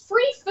mean, it's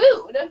free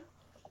food.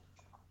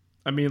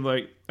 I mean,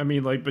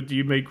 but do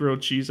you make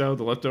grilled cheese out of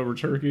the leftover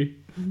turkey?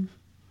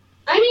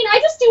 I mean, I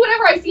just do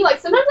whatever I feel like.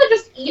 Sometimes I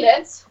just eat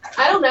it.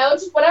 I don't know,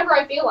 just whatever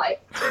I feel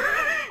like.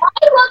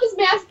 I love his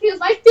mashed potatoes.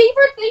 My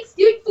favorite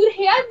Thanksgiving food,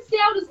 hands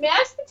down, is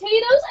mashed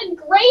potatoes and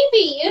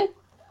gravy.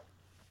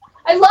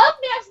 I love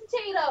mashed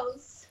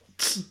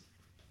potatoes.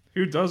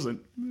 Who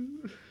doesn't?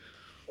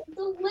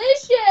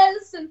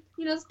 Delicious. And,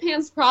 this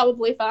pan's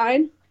probably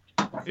fine.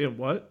 Yeah,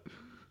 what?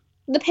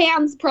 The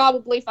pan's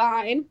probably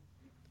fine.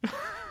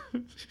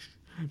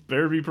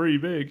 Better be pretty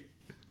big.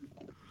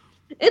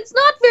 It's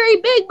not very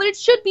big, but it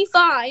should be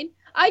fine.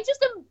 I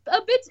just am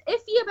a bit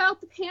iffy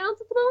about the pans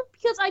at the moment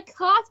because I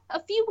caught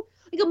a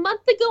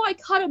month ago, I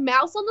caught a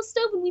mouse on the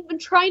stove and we've been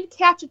trying to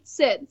catch it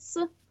since.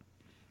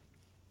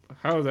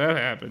 How did that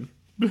happen?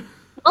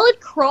 Well,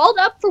 it crawled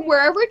up from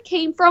wherever it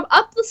came from,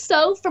 up the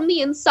stove from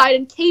the inside,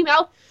 and came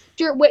out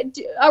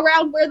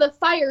around where the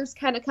fires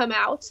kind of come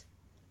out.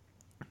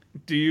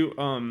 Do you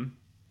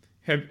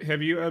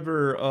have you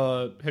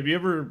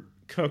ever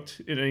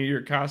cooked in any of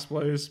your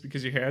cosplays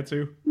because you had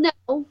to? No.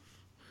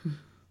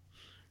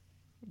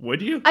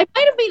 Would you? I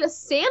might have made a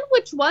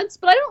sandwich once,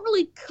 but I don't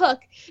really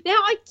cook. Now,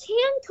 I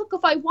can cook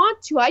if I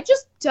want to. I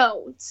just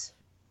don't.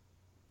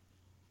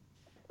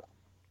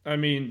 I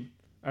mean,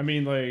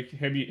 like,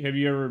 have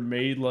you ever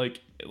made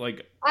like?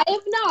 I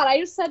have not. I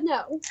just said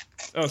no.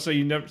 Oh, so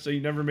you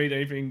never made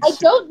anything? I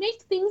don't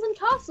make things in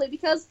cosplay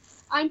because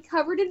I'm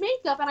covered in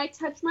makeup and I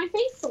touch my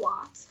face a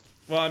lot.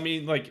 Well, I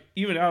mean, like,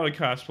 even out of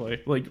cosplay,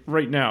 like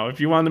right now,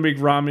 if you wanted to make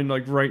ramen,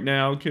 like right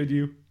now, could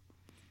you?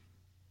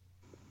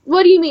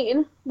 What do you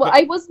mean? Well,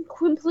 I wasn't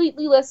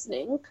completely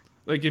listening.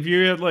 Like, if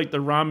you had like the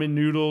ramen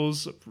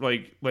noodles,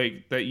 like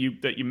that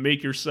you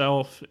make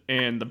yourself,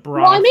 and the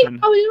broth. Well, I make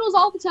ramen noodles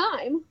all the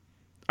time.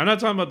 I'm not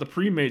talking about the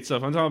pre-made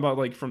stuff. I'm talking about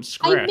like from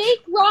scratch. I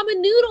make ramen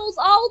noodles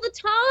all the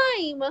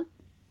time.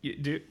 You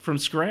do, from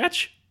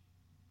scratch?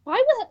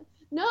 Why would?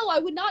 No, I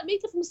would not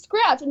make it from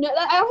scratch. No,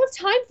 I don't have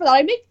time for that.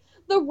 I make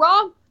the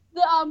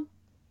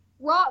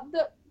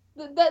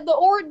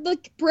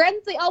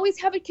brands they always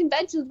have at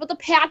conventions, but the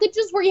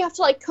packages where you have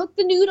to like cook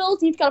the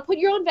noodles and you've got to put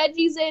your own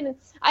veggies in. And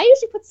I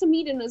usually put some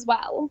meat in as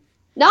well.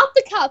 Not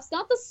the cups,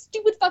 not the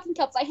stupid fucking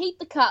cups. I hate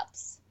the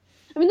cups.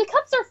 I mean, the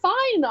cups are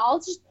fine and all.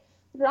 It's just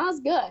they're not as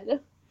good.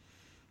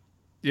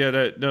 Yeah,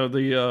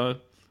 the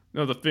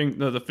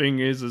thing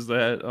is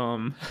that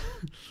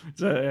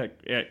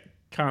at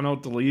Kano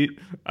Delete,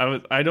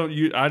 I don't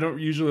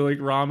usually like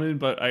ramen,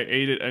 but I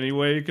ate it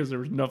anyway because there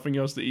was nothing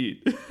else to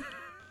eat.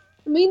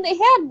 I mean, they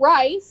had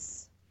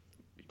rice.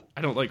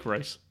 I don't like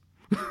rice.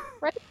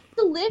 Rice is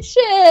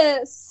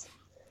delicious.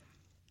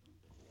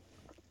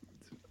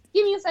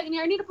 Give me a second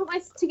here. I need to put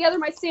together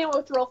my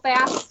sandwich real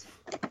fast.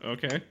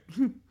 Okay.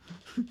 So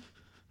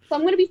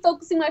I'm going to be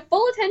focusing my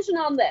full attention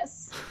on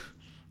this.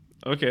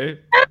 Okay.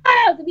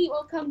 Ah, the meat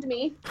won't come to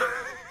me.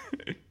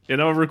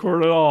 And I'll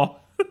record it all.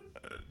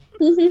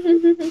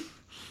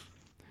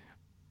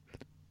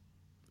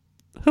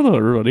 Hello,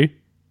 everybody.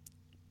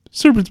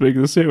 Serpent's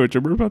making a sandwich,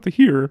 and we're about to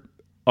hear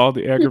all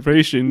the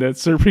aggravation that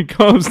Serpent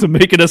comes to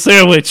making a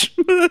sandwich.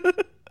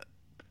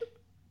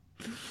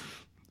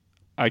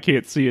 I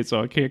can't see it,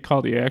 so I can't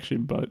call the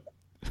action, but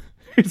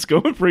it's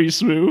going pretty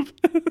smooth.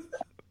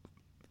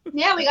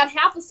 Yeah, we got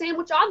half the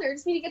sandwich on there.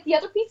 Just need to get the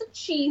other piece of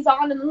cheese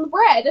on and then the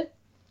bread.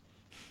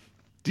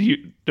 Do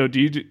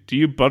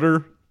you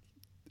butter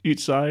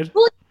each side?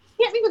 Well,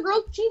 you can't make a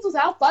grilled cheese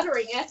without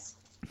buttering it.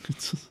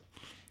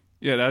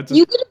 Yeah, that's.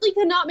 You literally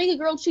cannot make a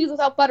grilled cheese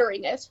without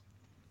buttering it.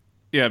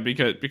 Yeah,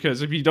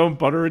 because if you don't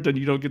butter it, then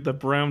you don't get the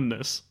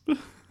brownness.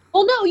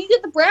 Well, no, you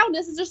get the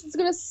brownness. It's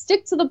gonna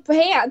stick to the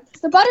pan.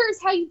 The butter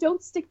is how you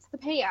don't stick to the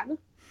pan.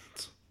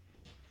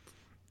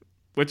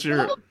 What's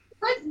your? The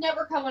bread's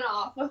never coming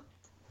off.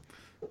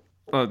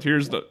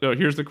 Here's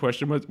the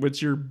question.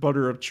 What's your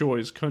butter of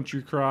choice?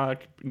 Country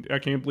Crock? I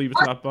can't believe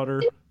it's not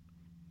butter.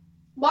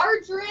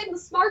 Margarine, the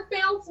Smart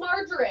Balance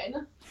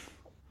margarine.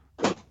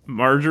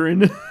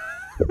 Margarine?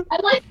 I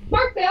like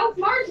Smart Balance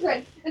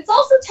margarine. It's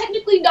also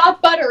technically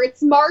not butter.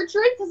 It's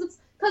margarine because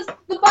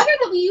the butter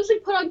that we usually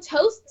put on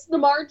toast, the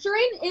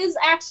margarine, is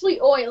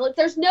actually oil.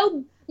 There's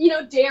no,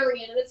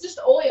 dairy in it. It's just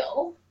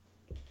oil.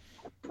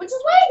 Which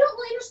is why I don't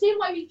really understand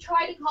why we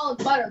try to call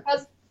it butter,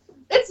 because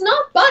it's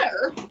not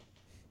butter.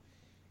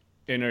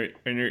 And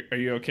are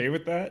you okay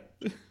with that?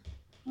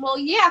 Well,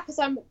 yeah, because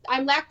I'm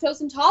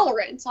lactose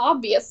intolerant,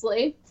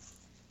 obviously.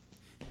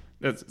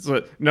 No. It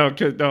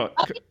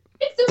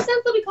makes no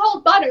sense that we call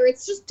it butter.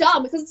 It's just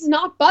dumb because it's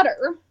not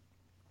butter.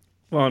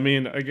 Well, I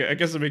mean, I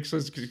guess it makes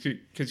sense because you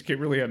can't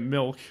really have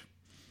milk,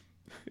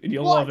 and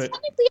you'll love it.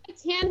 Technically, I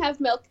can have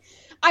milk.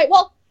 I'm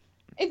not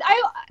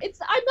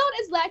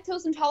as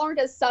lactose intolerant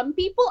as some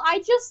people. I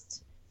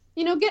just,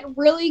 get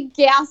really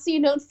gassy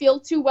and don't feel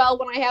too well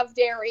when I have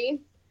dairy.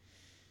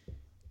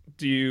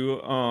 Do you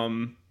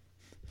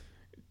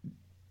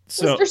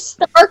Mr.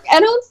 Stark, I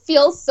don't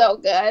feel so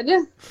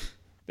good.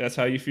 That's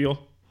how you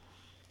feel?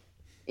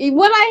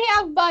 When I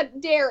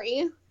have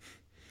dairy.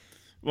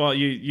 Well,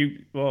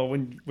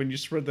 when you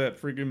spread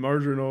that freaking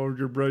margarine all over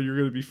your bread, you're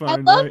gonna be fine. I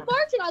love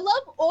margarine. I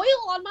love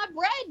oil on my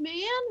bread,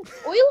 man.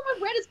 Oil on my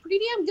bread is pretty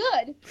damn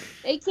good.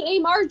 AKA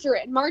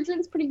margarine.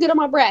 Margarine's pretty good on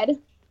my bread.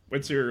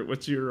 What's your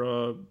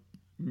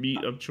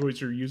meat of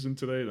choice you're using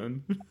today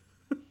then?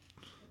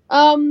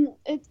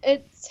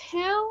 It's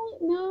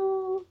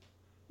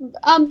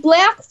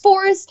Black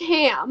Forest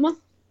ham.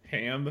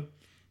 Ham?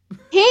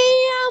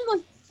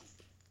 Ham!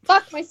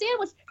 Fuck, my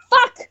sandwich.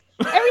 Fuck!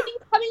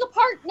 Everything's coming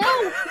apart.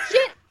 No!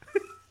 Shit!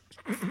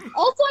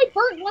 Also, I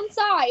burnt one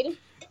side.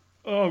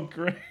 Oh,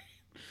 great.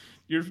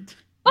 You're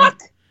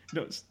Fuck!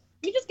 no, Let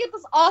me just get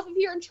this off of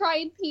here and try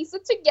and piece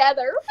it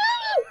together.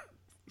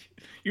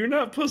 you're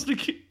not supposed to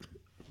keep.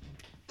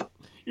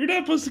 You're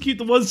not supposed to keep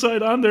the one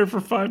side on there for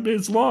 5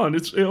 minutes long.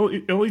 It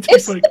only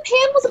takes The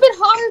pan was a bit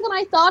hotter than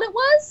I thought it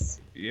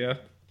was, yeah.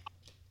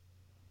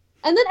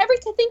 and then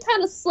everything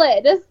kind of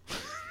slid.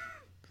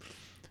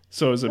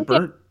 So is it Okay.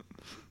 burnt?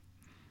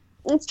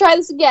 Let's try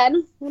this again.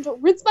 I'm going to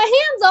rinse my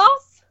hands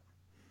off.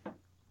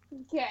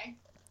 Okay.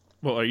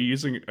 Well, are you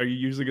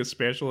using a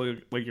spatula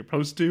like you're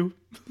supposed to?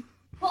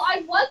 Well,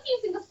 I was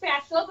using the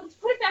spatula, but to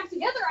put it back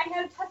together, I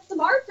had to touch the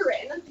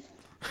margarine.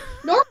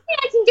 Normally,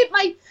 I can get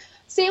my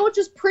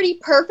sandwiches pretty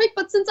perfect,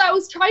 but since I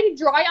was trying to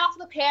dry off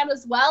the pan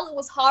as well, it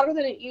was hotter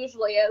than it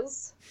usually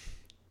is.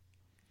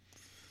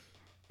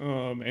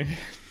 Oh man,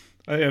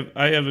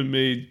 I haven't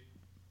made.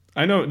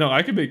 I know no,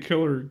 I can make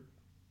killer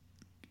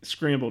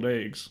scrambled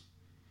eggs,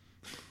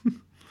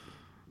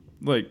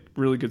 like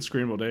really good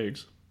scrambled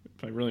eggs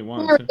if I really There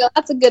wanted we go.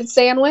 That's a good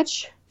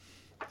sandwich.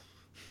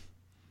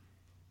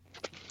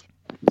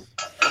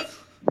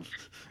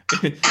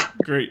 to.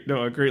 Great,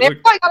 no, a great There look.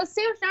 we go. I got a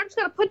sandwich. Now I'm just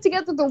going to put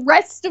together the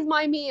rest of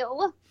my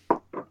meal.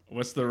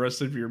 What's the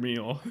rest of your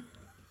meal?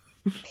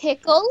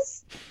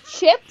 Pickles,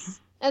 chips,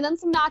 and then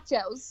some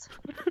nachos.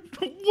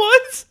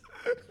 What?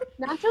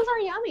 Nachos are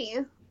yummy.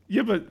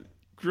 Yeah, but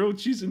grilled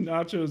cheese and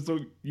nachos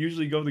don't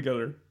usually go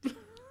together.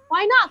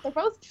 Why not? They're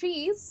both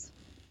cheese.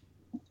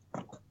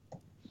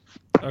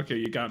 Okay,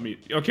 you got me.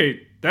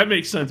 Okay, that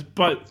makes sense.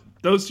 But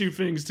those two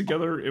things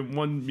together in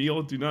one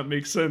meal do not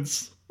make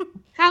sense.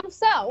 How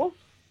so?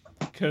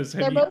 Because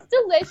They're both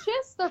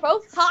delicious. They're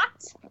both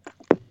hot.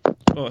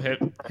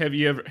 have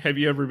you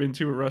ever been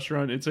to a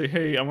restaurant and say,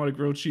 "Hey, I want a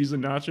grilled cheese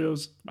and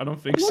nachos"? I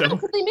don't think so.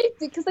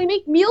 Because they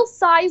make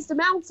meal-sized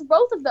amounts of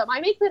both of them.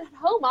 I make it at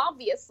home,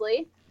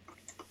 obviously.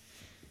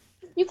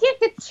 You can't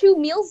get 2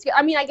 meals.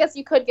 I mean, I guess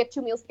you could get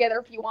 2 meals together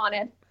if you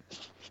wanted.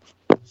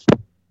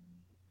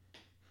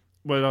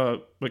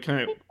 But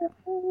kind of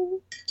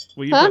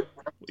will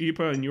you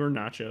put on your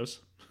nachos?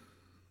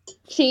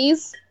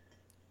 Cheese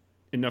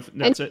Enough.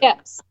 and That's it.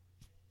 chips.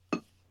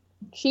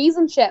 Cheese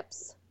and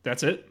chips.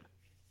 That's it.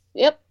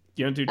 Yep.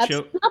 You don't do That's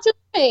chill. not just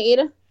made.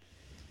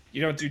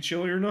 You don't do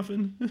chili or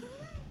nothing.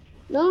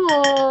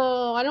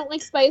 No, I don't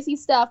like spicy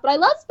stuff. But I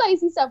love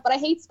spicy stuff, but I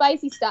hate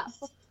spicy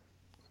stuff.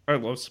 I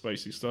love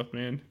spicy stuff,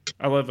 man.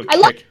 I love a I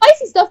love kick.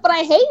 spicy stuff, but I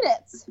hate it.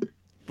 It's a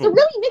But,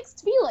 really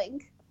mixed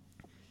feeling.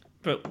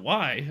 but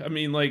why? I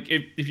mean, like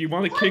if you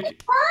want to kick,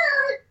 It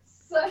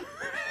hurts!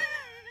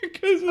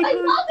 because I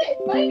love it,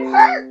 but it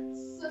hurts!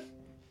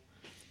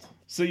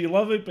 So you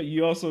love it, but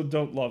you also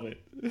don't love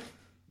it.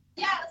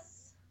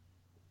 Yes.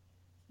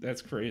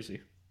 That's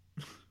crazy.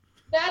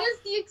 That is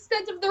the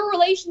extent of the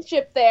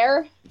relationship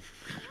there.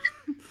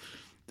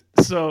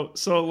 So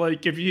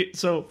like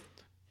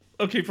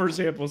okay, for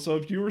example, so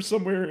if you were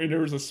somewhere and there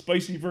was a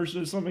spicy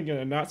version of something and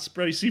a not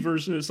spicy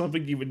version of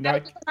something, you would not.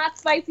 That's the not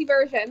spicy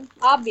version,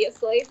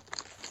 obviously.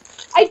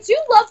 I do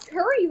love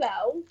curry,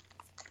 though.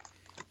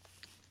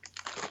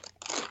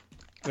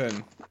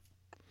 Then,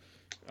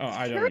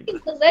 I Curry don't.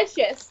 is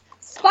delicious.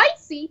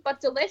 Spicy,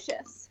 but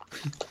delicious.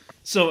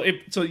 So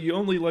you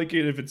only like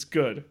it if it's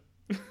good.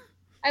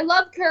 I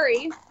love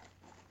curry.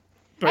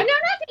 But I'm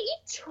not gonna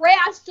eat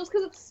trash just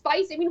because it's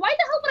spicy. I mean, why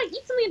the hell would I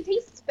eat something that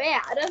tastes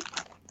bad?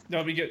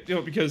 no,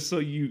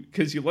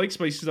 because you like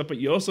spicy stuff, but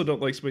you also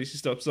don't like spicy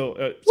stuff. So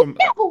Yeah,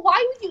 but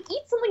why would you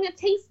eat something that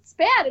tastes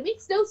bad? It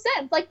makes no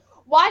sense. Like,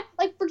 why?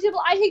 Like, for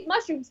example, I hate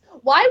mushrooms.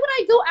 Why would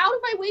I go out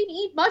of my way to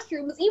eat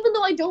mushrooms, even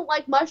though I don't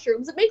like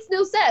mushrooms? It makes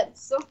no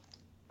sense.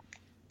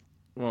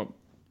 well,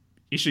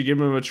 you should give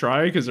them a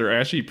try because they're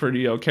actually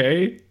pretty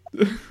okay.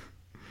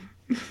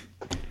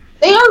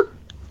 They are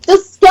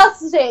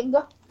disgusting.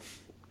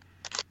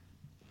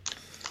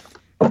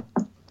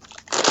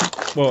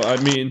 Well, I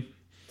mean,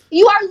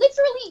 You are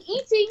literally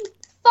eating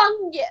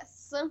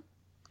fungus.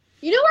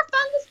 You know where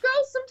fungus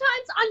grows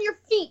sometimes? On your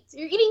feet.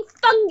 You're eating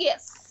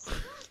fungus.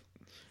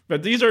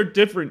 but these are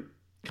different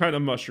kind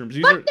of mushrooms.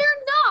 These But are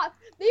they're not.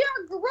 They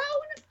are grown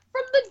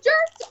from the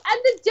dirt and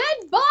the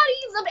dead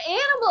bodies of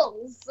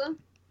animals.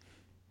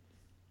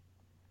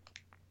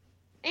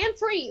 And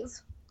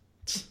trees.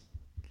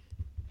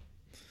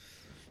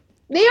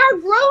 They are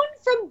grown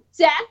from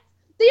death.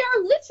 They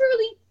are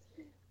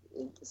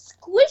literally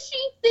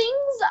squishy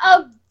things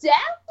of death.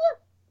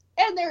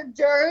 And they're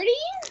dirty.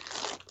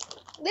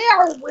 They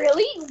are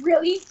really,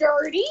 really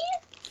dirty.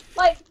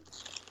 Like,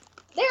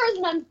 there is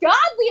an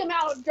ungodly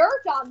amount of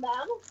dirt on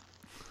them.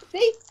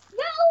 They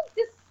smell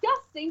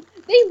disgusting.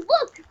 They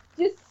look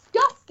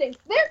disgusting.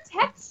 Their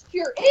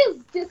texture is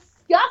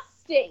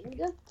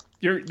disgusting.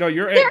 you're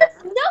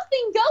There's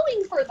nothing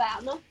going for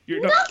them.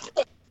 You're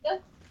Nothing.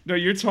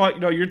 you're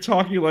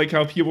talking like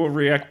how people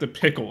react to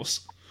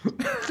pickles.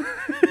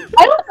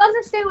 I don't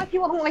understand why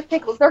people don't like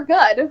pickles. They're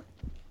good.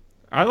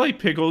 I like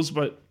pickles,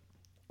 but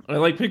I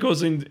like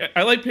pickles in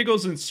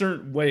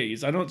certain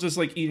ways. I don't just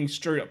like eating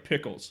straight up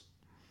pickles.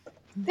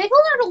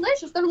 Pickles are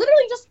delicious. They're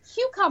literally just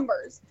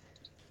cucumbers.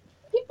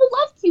 People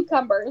love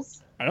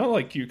cucumbers. I don't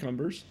like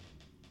cucumbers.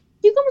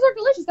 Cucumbers are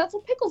delicious. That's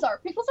what pickles are.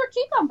 Pickles are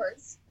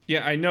cucumbers.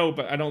 Yeah, I know,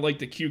 but I don't like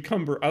the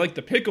cucumber. I like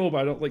the pickle, but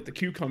I don't like the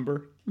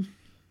cucumber.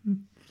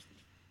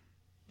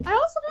 I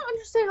also don't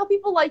understand how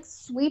people like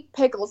sweet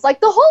pickles.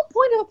 Like, the whole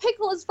point of a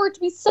pickle is for it to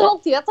be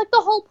salty. That's like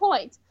the whole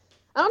point.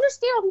 I don't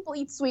understand how people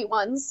eat sweet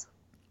ones.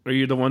 Are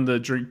you the one that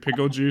drink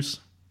pickle juice?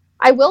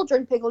 I will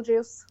drink pickle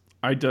juice.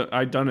 I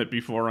done it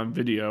before on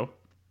video.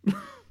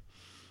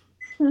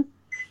 And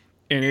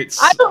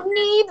it's... I don't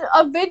need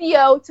a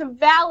video to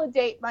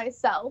validate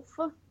myself.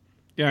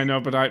 Yeah, I know,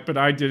 but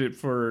I did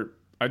it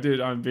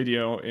on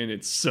video, and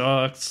it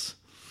sucks.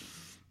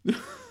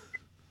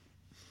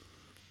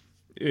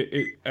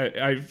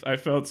 I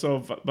felt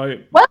so...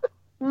 Well,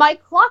 my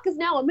clock is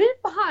now a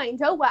minute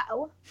behind. Oh,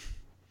 wow.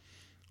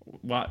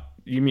 What?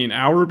 You mean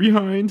hour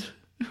behind?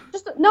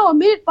 No, a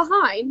minute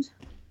behind.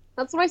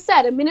 That's what I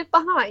said, a minute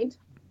behind.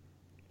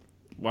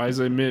 Why is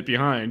it a minute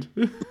behind?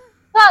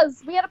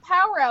 Because we had a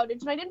power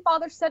outage, and I didn't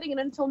bother setting it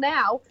until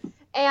now.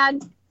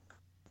 And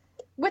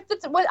I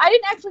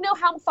didn't actually know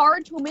how far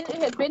into a minute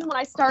it had been when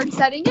I started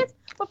setting it.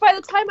 But by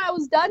the time I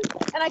was done,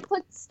 and I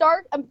clicked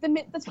start,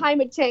 the time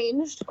had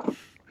changed.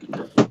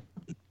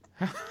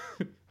 How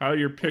are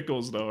your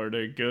pickles, though? Are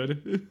they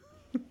good?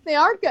 They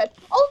are good.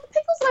 All the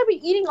pickles that I've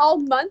been eating all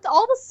month,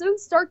 all of a sudden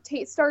started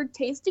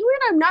tasting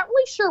weird. I'm not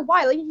really sure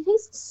why. Like, it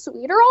tastes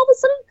sweeter all of a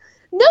sudden.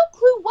 No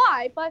clue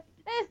why, but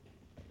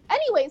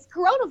anyways,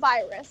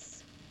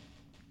 coronavirus.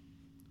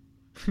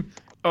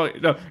 Oh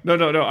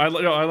no! I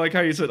like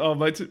how you said, "Oh,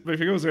 my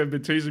pickles have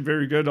been tasting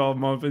very good all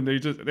month, and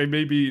they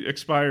may be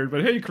expired."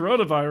 But hey,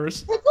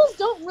 coronavirus. Pickles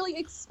don't really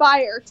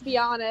expire, to be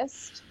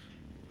honest.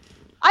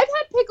 I've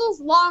had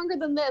pickles longer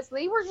than this.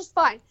 They were just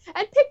fine.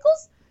 And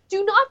pickles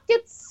do not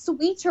get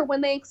sweeter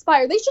when they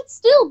expire. They should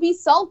still be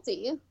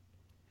salty.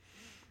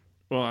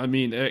 Well, I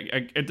mean,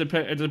 it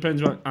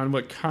depends on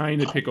what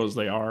kind of pickles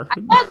they are.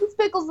 I've had these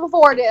pickles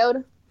before,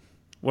 dude.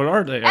 What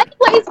are they?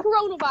 Anyways,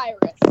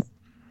 coronavirus.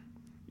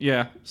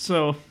 Yeah,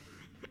 so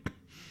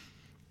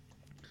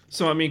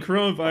I mean,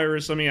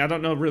 coronavirus, I mean, I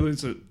don't know really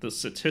the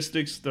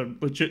statistics, the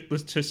legit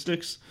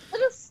statistics.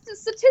 The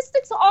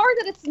statistics are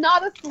that it's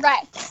not a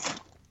threat.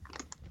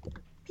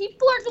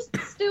 People are just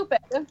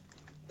stupid.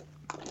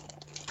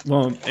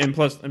 Well, and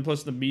plus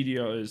the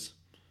media is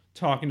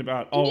talking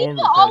about all over the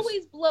media place.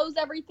 always blows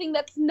everything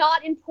that's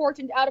not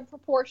important out of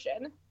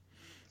proportion.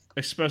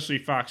 Especially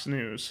Fox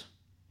News.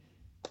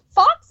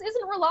 Fox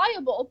isn't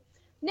reliable.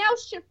 Now,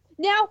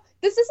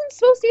 this isn't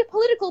supposed to be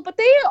political, but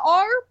they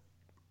are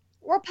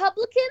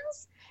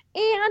Republicans,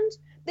 and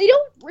they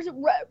don't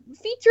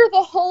feature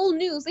the whole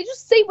news. They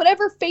just say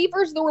whatever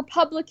favors the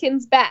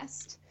Republicans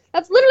best.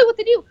 That's literally what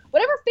they do.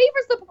 Whatever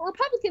favors the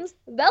Republicans,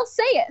 they'll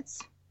say it.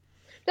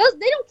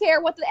 They don't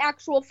care what the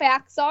actual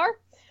facts are.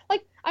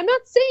 Like, I'm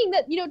not saying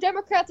that,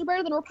 Democrats are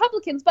better than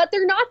Republicans, but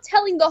they're not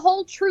telling the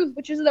whole truth,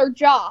 which is their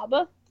job.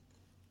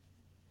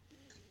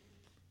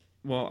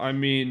 Well, I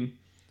mean,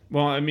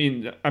 like,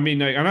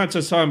 I'm not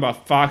just talking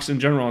about Fox in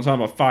general. I'm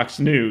talking about Fox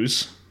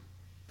News.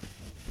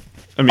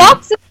 I mean,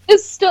 Fox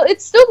is still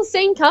the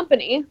same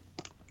company.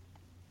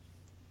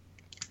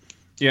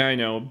 Yeah, I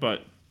know,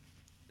 but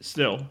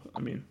still, I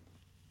mean,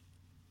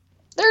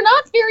 they're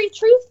not very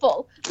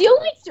truthful. The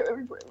only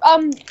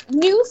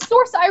news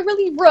source I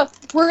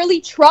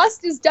really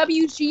trust is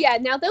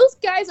WGN. Now, those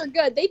guys are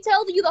good. They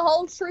tell you the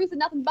whole truth and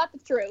nothing but the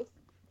truth,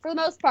 for the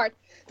most part.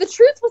 The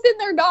truth within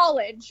their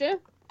knowledge.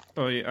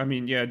 Oh, yeah, I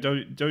mean, yeah,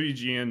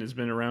 WGN has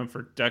been around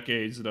for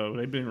decades, though.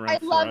 They've been around I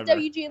love forever.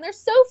 WGN. They're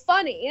so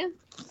funny.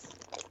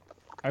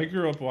 I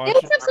grew up They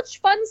watching... just have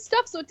such fun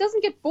stuff, so it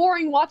doesn't get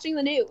boring watching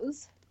the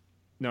news.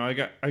 No,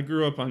 I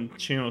grew up on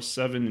Channel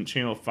 7 and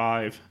Channel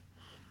 5.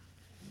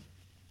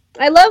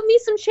 I love me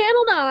some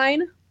Channel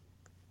 9.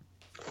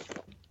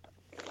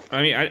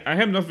 I mean, I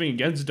have nothing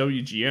against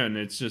WGN.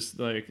 It's just,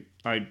 like,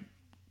 I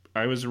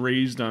was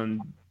raised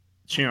on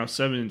Channel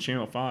 7 and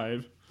Channel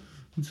 5.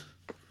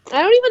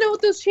 I don't even know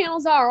what those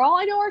channels are. All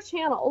I know are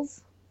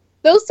channels.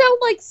 Those sound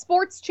like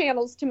sports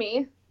channels to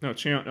me.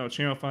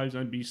 Channel 5 is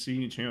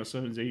NBC and Channel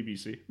 7 is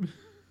ABC.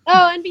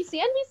 Oh, NBC.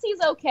 NBC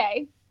is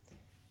okay.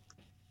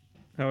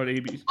 How about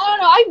ABC? I don't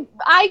know.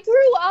 I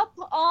grew up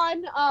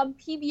on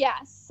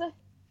PBS.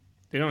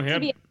 They don't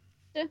have...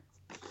 PBS.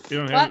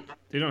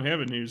 They don't have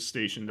a news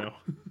station though.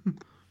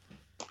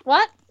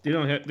 What? They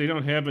don't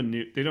have a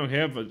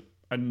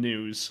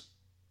news.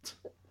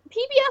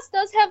 PBS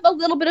does have a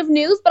little bit of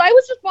news, but I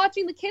was just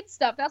watching the kids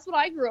stuff. That's what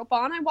I grew up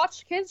on. I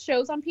watched kids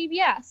shows on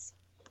PBS.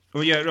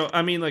 Well, yeah, no,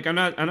 I mean, like, I'm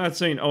not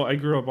saying, oh, I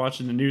grew up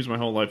watching the news my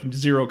whole life,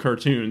 zero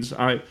cartoons.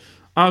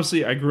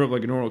 Obviously, I grew up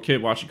like a normal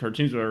kid watching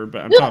cartoons or whatever,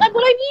 but what I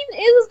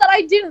mean is that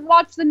I didn't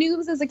watch the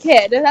news as a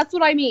kid. That's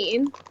what I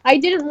mean. I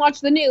didn't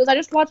watch the news. I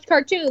just watched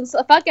cartoons.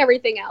 So fuck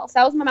everything else.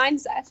 That was my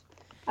mindset.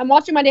 I'm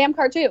watching my damn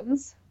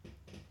cartoons.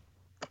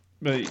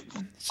 But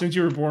since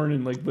you were born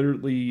in, like,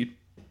 literally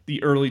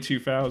the early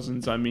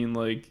 2000s, I mean,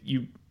 like,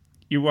 you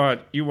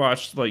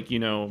watched, like,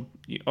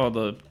 all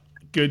the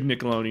good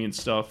Nickelodeon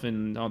stuff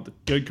and all the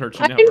good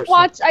Cartoon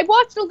Network stuff. I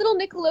watched a little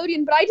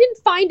Nickelodeon, but I didn't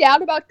find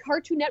out about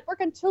Cartoon Network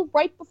until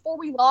right before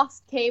we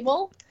lost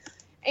cable.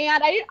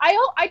 And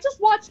I just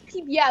watched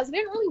PBS. I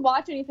didn't really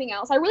watch anything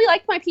else. I really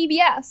liked my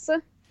PBS.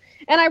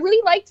 And I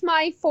really liked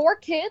my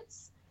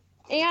 4Kids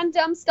and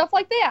stuff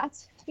like that,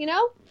 you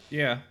know?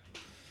 Yeah.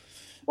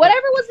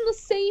 Whatever was in the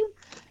same,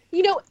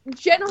 you know,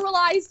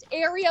 generalized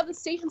area of the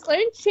stations. I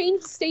didn't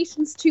change the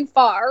stations too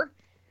far.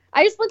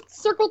 I just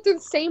circled through the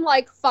same,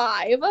 like,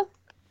 5.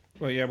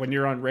 Well, yeah, when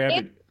you're on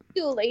Rabbit.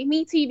 Svengoolie,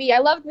 MeTV. I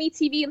loved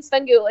MeTV and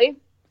Svengoolie.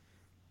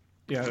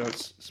 Yeah,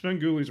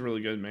 Svengoolie's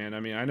really good, man.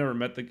 I mean, I never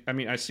met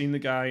I seen the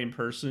guy in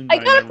person. I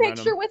got a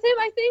picture with him,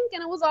 I think,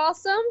 and it was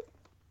awesome.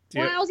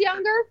 When I was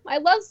younger, I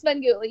love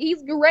Svengoolie.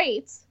 He's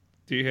great.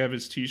 Do you have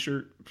his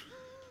T-shirt?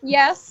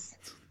 Yes.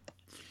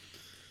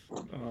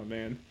 Oh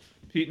man,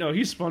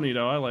 he's funny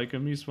though. I like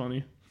him. He's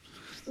funny.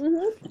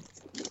 Mhm.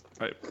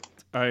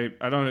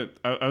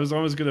 I was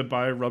always gonna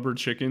buy a rubber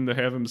chicken to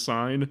have him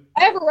sign.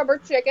 I have a rubber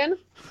chicken.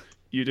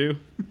 You do?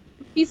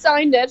 He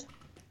signed it.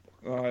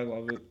 Oh, I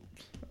love it.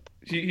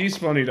 He's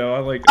funny though.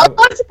 I'm going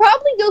to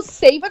probably go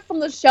save it from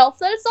the shelf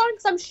that it's on,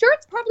 because I'm sure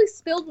it's probably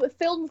filled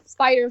with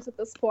spiders at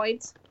this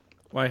point.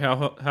 Why?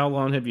 How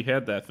long have you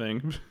had that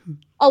thing?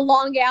 A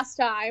long ass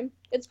time.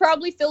 It's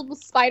probably filled with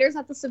spiders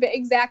at the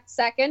exact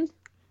second.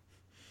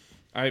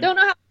 I don't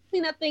know how to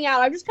clean that thing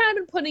out. I've just kind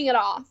of been putting it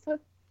off, because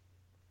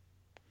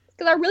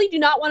I really do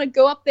not want to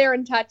go up there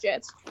and touch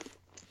it,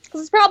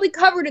 because it's probably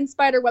covered in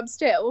spider webs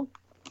too.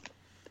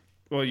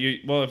 Well,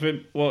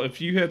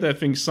 if you had that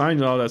thing signed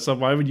and all that stuff,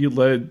 why would you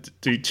let it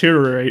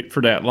deteriorate for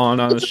that long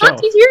on the shelf?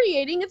 It's not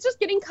deteriorating. It's just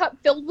getting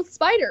filled with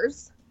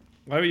spiders.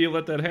 Why would you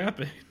let that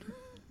happen?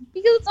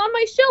 Because it's on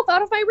my shelf,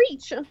 out of my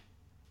reach.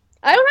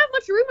 I don't have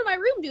much room in my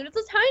room, dude. It's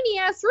a tiny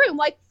ass room.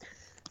 Like,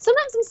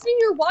 sometimes I'm sitting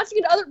here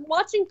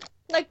watching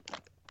like,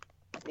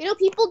 you know,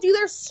 people do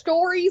their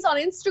stories on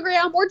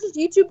Instagram or just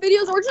YouTube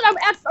videos, or just I'm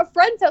at a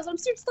friend's house. I'm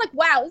just like,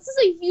 wow, this is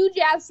a huge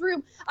ass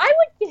room. I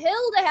would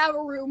kill to have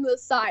a room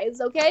this size,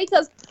 okay?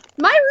 Because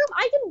my room,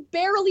 I can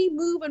barely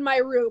move in my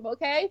room,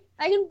 okay?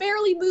 I can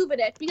barely move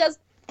in it because,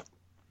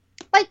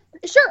 like,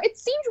 sure, it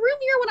seemed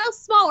roomier when I was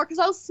smaller because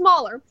I was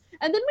smaller.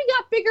 And then we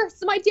got bigger,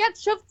 so my dad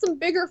shoved some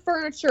bigger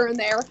furniture in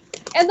there.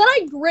 And then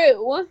I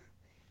grew,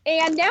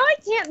 and now I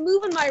can't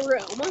move in my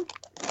room.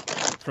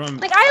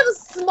 Like, I have a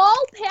small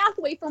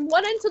pathway from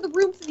one end of the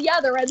room to the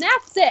other, and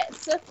that's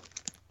it.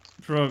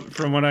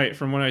 From what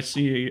I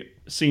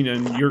seen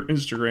in your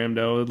Instagram,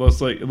 though, it looks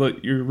like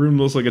your room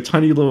looks like a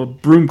tiny little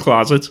broom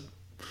closet.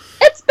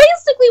 It's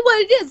basically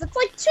what it is. It's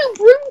like 2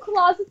 broom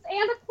closets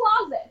and a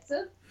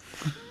closet.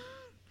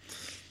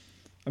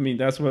 I mean,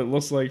 that's what it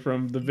looks like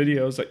from the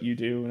videos that you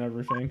do and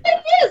everything.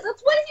 It is.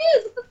 That's what it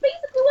is. It's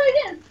basically what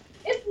it is.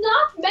 It's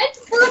not meant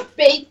for a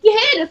big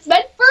kid. It's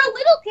meant for a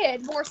little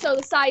kid. More so,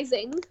 the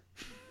sizing.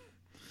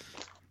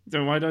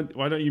 Then why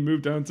don't you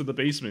move down to the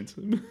basement?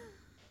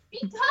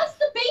 Because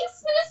the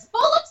basement is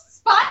full of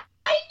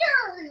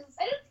spiders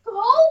and it's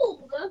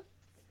cold.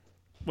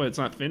 What? It's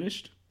not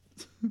finished?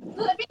 The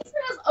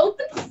basement has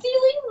open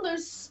ceiling.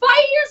 There's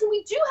spiders, and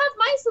we do have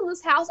mice in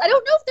this house. I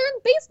don't know if they're in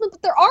the basement,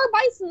 but there are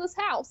mice in this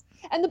house.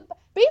 And the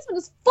basement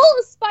is full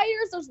of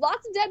spiders. There's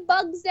lots of dead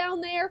bugs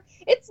down there.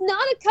 It's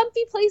not a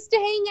comfy place to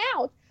hang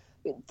out.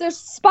 There's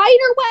spider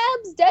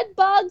webs, dead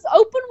bugs,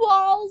 open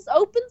walls,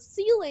 open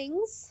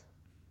ceilings.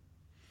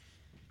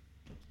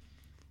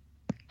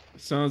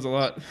 Sounds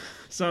like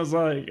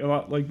a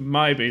lot like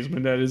my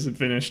basement that isn't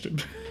finished. I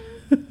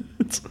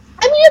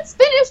mean, it's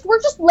finished.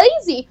 We're just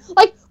lazy.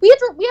 Like, we have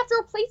to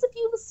replace a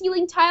few of the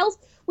ceiling tiles.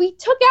 We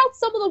took out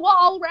some of the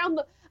wall around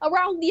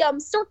the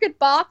circuit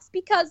box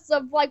because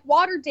of, like,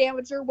 water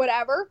damage or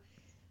whatever.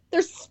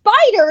 There's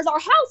spiders. Our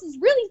house is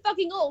really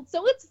fucking old,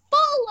 so it's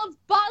full of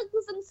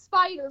bugs and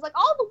spiders. Like,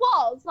 all the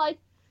walls. Like,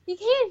 you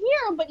can't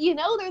hear them, but you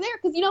know they're there.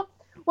 Because, you know,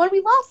 when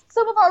we lost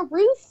some of our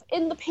roof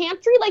in the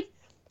pantry, like,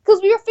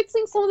 because we were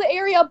fixing some of the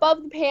area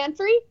above the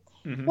pantry,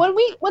 mm-hmm. when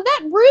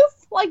that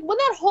roof, like, when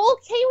that hole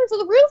came into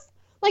the roof,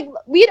 like,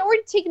 we had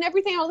already taken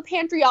everything out of the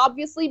pantry,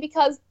 obviously,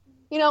 because,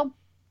 you know,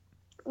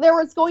 there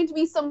was going to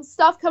be some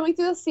stuff coming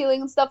through the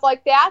ceiling and stuff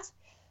like that.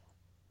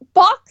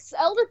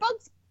 Elder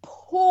bugs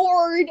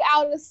poured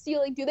out of the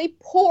ceiling, dude. They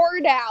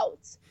poured out.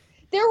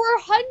 There were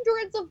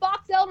hundreds of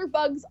box elder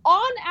bugs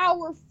on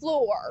our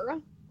floor,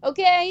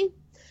 okay?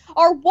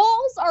 Our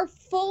walls are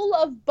full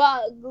of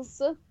bugs,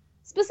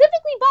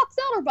 specifically box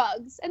elder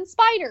bugs and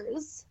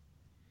spiders.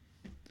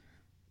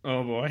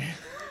 Oh boy,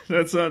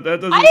 that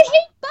doesn't. I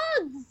hate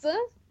bugs.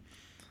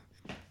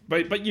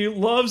 But you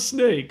love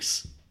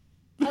snakes.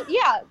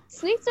 Yeah,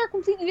 snakes are a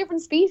completely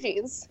different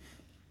species.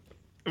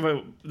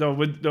 But no,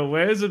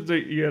 why is it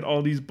that you had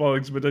all these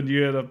bugs, but then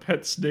you had a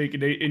pet snake,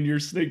 and your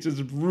snake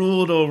just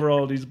ruled over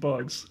all these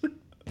bugs?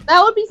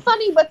 That would be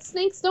funny, but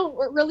snakes don't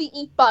really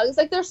eat bugs.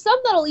 Like, there's some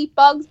that'll eat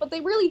bugs, but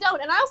they really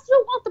don't. And I also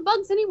don't want the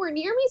bugs anywhere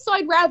near me, so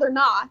I'd rather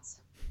not.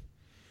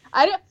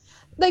 I have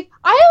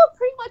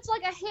pretty much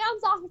like a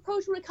hands-off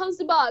approach when it comes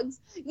to bugs.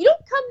 You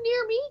don't come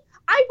near me,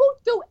 I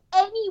won't go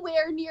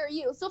anywhere near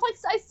you. So if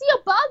I see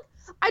a bug,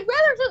 I'd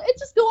rather it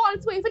just go on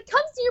its way. If it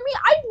comes near me,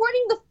 I'm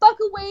running the fuck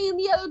away in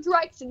the other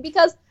direction,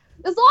 because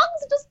As long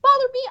as it doesn't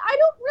bother me, I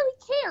don't really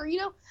care.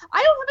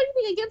 I don't have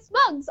anything against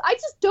mugs. I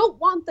just don't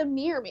want them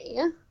near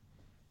me.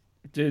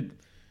 Did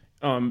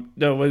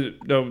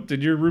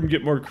did your room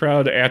get more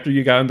crowded after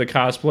you got into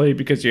cosplay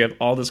because you have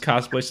all this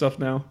cosplay stuff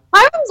now?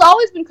 My room's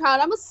always been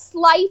crowded. I'm a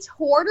slight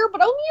hoarder,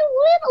 but only a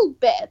little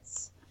bit.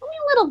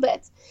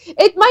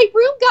 My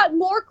room got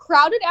more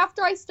crowded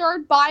after I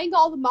started buying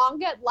all the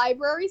manga at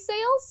library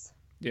sales.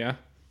 Yeah.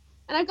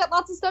 And I've got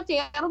lots of stuffed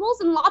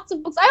animals and lots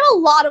of books. I have a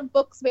lot of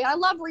books, man. I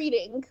love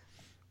reading.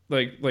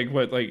 Like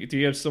what? Like, do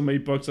you have so many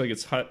books like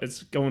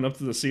it's going up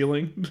to the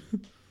ceiling?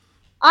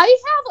 I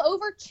have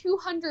over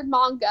 200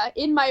 manga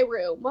in my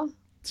room.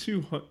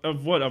 200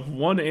 of what? Of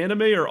one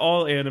anime or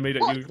all anime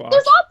that you watch?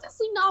 There's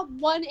obviously not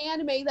one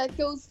anime that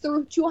goes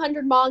through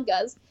 200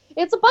 mangas.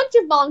 It's a bunch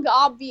of manga,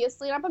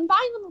 obviously, and I've been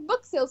buying them for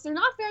book sales. So they're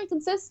not very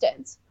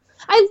consistent.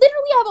 I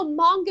literally have a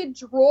manga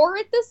drawer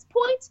at this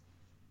point.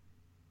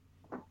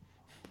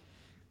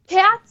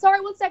 Cat, sorry,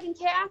 1 second,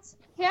 cat.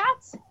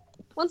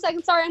 1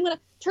 second, sorry, I'm gonna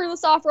turn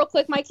this off real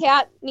quick. My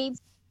cat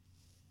needs.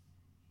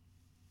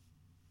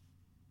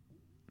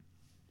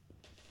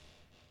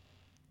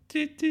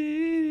 Okay,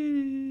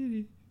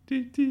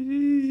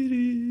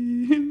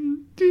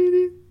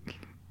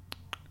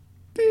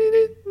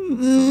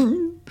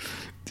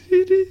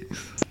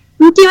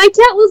 my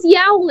cat was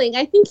yowling.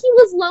 I think he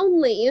was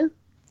lonely.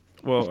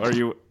 Well, are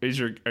you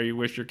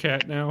with your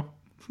cat now?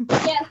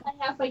 Yes, I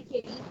have my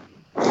kitty.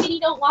 Kitty,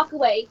 don't walk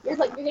away. You're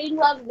getting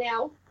love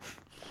now.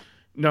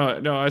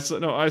 No, I saw.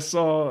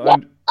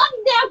 Love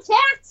now,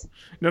 cat.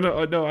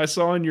 No, I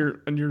saw on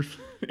your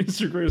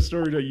Instagram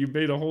story that you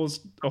made a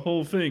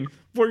whole thing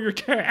for your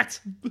cat.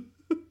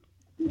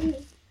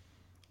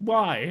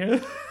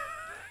 Why?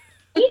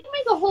 I didn't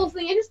make a whole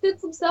thing. I just did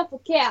some stuff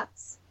with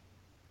cats.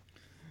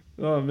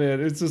 Oh man,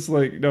 it's just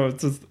like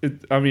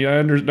I mean, I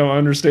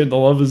understand the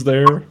love is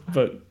there,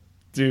 but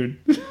dude.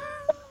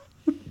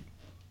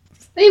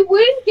 They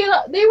wouldn't get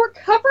up. They were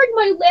covering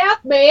my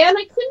lap, man.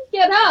 I couldn't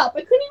get up.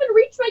 I couldn't even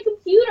reach my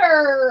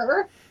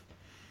computer.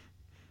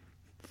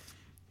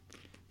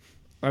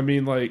 I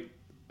mean,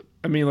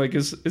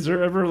 is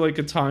there ever like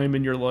a time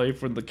in your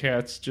life when the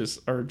cats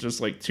are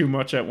just like too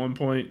much at one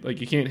point?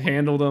 Like you can't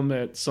handle them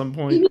at some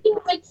point? You mean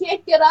I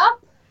can't get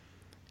up?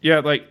 Yeah,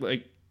 like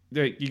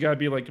you gotta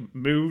be like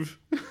move.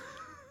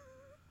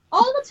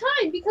 All the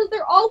time, because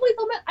they're always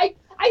on my.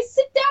 I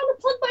sit down to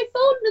plug my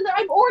phone and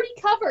I'm already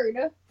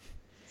covered.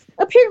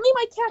 Apparently,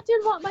 my cat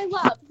didn't want my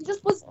love. He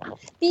just was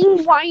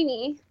being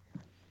whiny.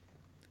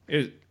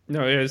 Is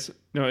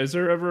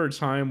there ever a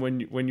time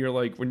when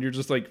you're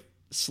just like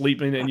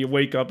sleeping and you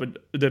wake up and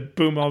then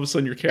boom, all of a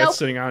sudden your cat's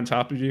sitting on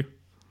top of you?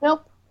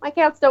 Nope, my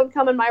cats don't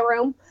come in my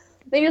room.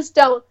 They just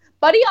don't.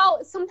 Buddy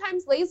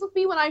sometimes lays with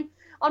me when I'm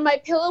on my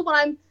pillow when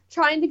I'm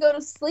trying to go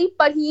to sleep,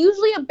 but he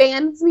usually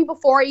abandons me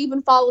before I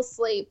even fall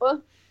asleep.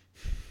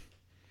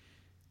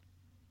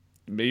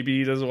 Maybe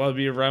he doesn't want to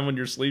be around when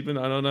you're sleeping.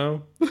 I don't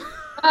know.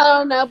 I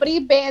don't know, but he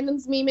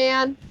abandons me,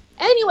 man.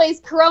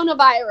 Anyways,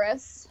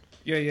 coronavirus.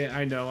 Yeah,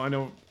 I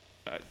know.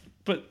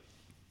 But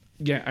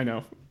yeah, I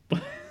know.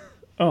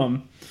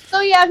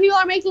 So yeah, people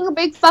are making a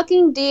big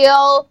fucking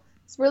deal.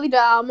 It's really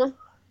dumb.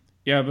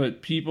 Yeah,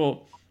 but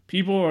people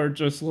are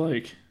just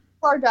like.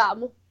 People are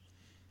dumb.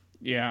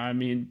 Yeah, I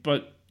mean,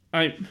 but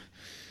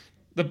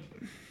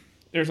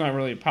there's not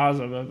really a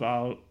positive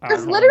about.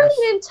 There's literally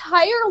an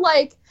entire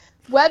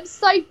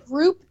website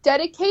group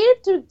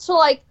dedicated to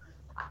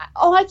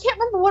I can't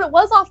remember what it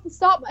was off the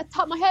top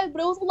of my head,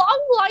 but it was along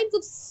the lines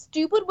of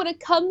stupid when it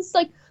comes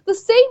to the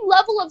same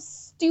level of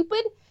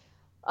stupid.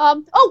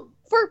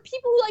 For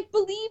people who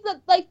believe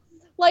that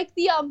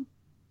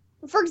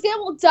for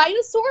example,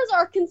 dinosaurs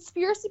are a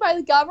conspiracy by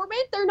the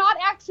government. They're not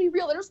actually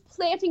real. They're just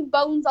planting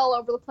bones all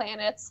over the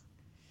planet.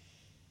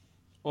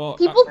 Well,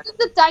 people think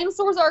that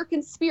dinosaurs are a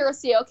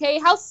conspiracy. Okay,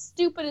 how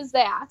stupid is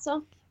that?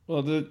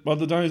 Well,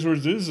 the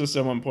dinosaurs did exist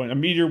at one point. A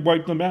meteor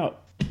wiped them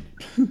out.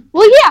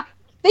 Well, yeah.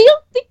 They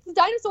don't think the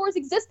dinosaurs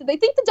existed. They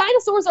think the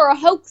dinosaurs are a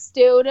hoax,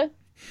 dude.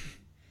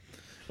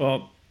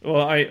 Well,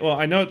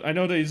 I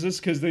know they exist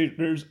because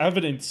there's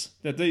evidence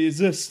that they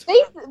exist.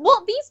 These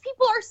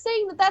people are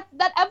saying that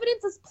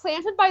evidence is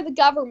planted by the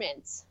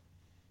government.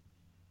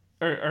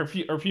 Are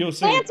people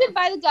saying planted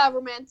by the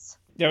government?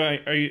 Yeah,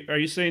 are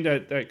you saying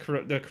that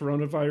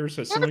coronavirus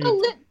has something?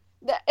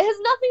 It has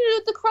nothing to do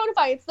with the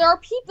coronavirus.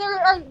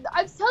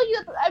 I'm telling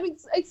you that I'm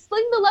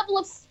explaining the level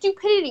of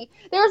stupidity.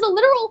 There's a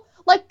literal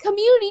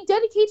community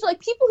dedicated to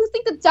people who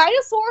think that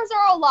dinosaurs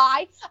are a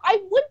lie.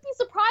 I wouldn't be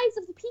surprised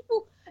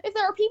if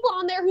there are people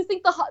on there who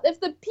think if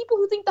the people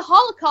who think the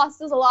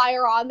Holocaust is a lie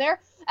are on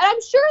there. And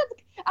I'm sure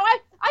I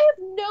have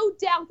no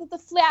doubt that the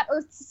Flat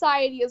Earth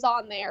Society is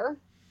on there.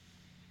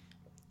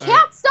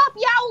 Cat, stop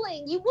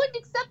yowling! You wouldn't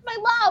accept my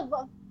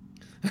love.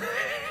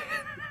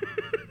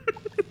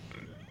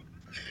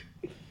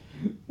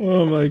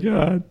 Oh my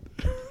god.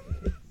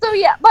 So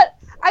yeah, but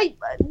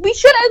we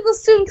should end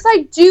this soon because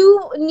I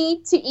do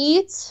need to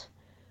eat.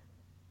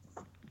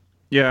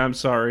 Yeah, I'm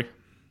sorry.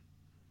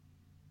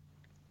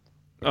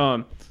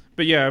 But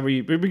but yeah,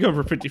 we go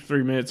for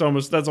 53 minutes.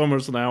 That's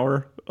almost an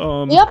hour.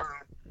 Yep.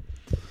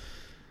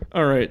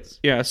 All right.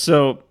 Yeah.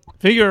 So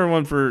thank you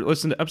everyone for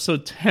listening to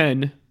episode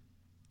 10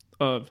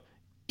 of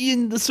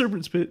In the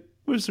Serpent's Pit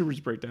with Serpent's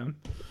Breakdown,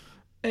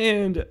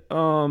 and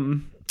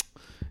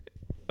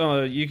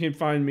you can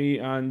find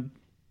me on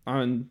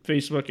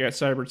Facebook at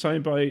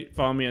CyberTimeBite.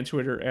 Follow me on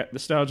Twitter at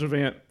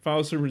NostalgiaVant.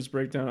 Follow Serpent's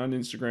Breakdown on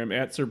Instagram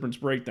at Serpent's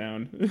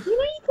Breakdown. You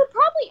could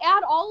probably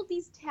add all of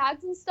these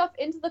tags and stuff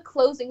into the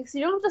closing, so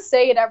you don't have to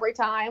say it every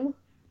time.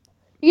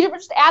 You can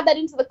just add that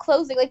into the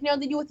closing, like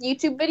they do with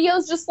YouTube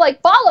videos. Just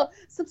follow,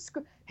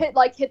 subscribe,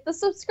 hit the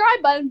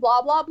subscribe button,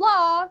 blah blah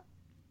blah.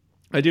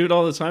 I do it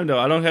all the time though.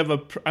 I don't have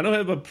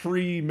a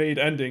pre-made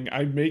ending.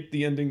 I make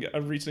the ending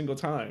every single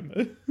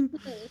time.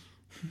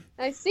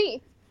 I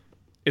see.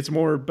 It's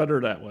better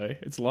that way.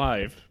 It's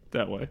live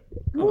that way.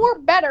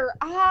 Better.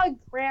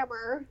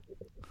 Grammar.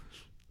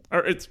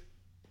 Or it's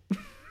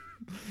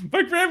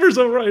my grammar's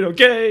all right,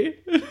 okay?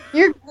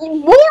 You're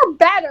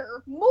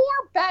better.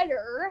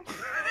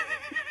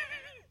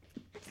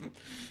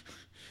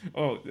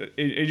 Oh,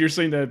 and you're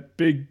saying that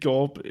big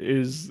gulp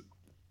is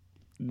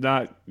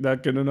not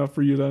good enough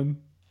for you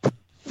then?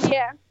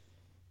 Yeah.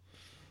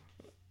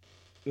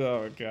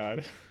 Oh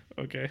God.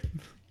 Okay.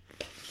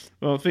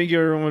 Well, thank you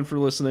everyone for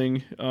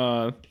listening.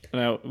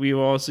 We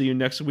will all see you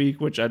next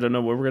week, which I don't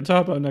know what we're going to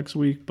talk about next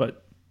week,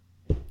 but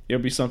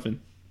it'll be something.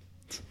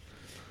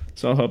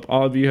 So I hope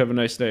all of you have a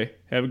nice day.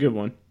 Have a good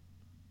one.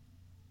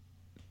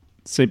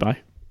 Say bye.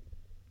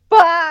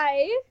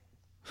 Bye.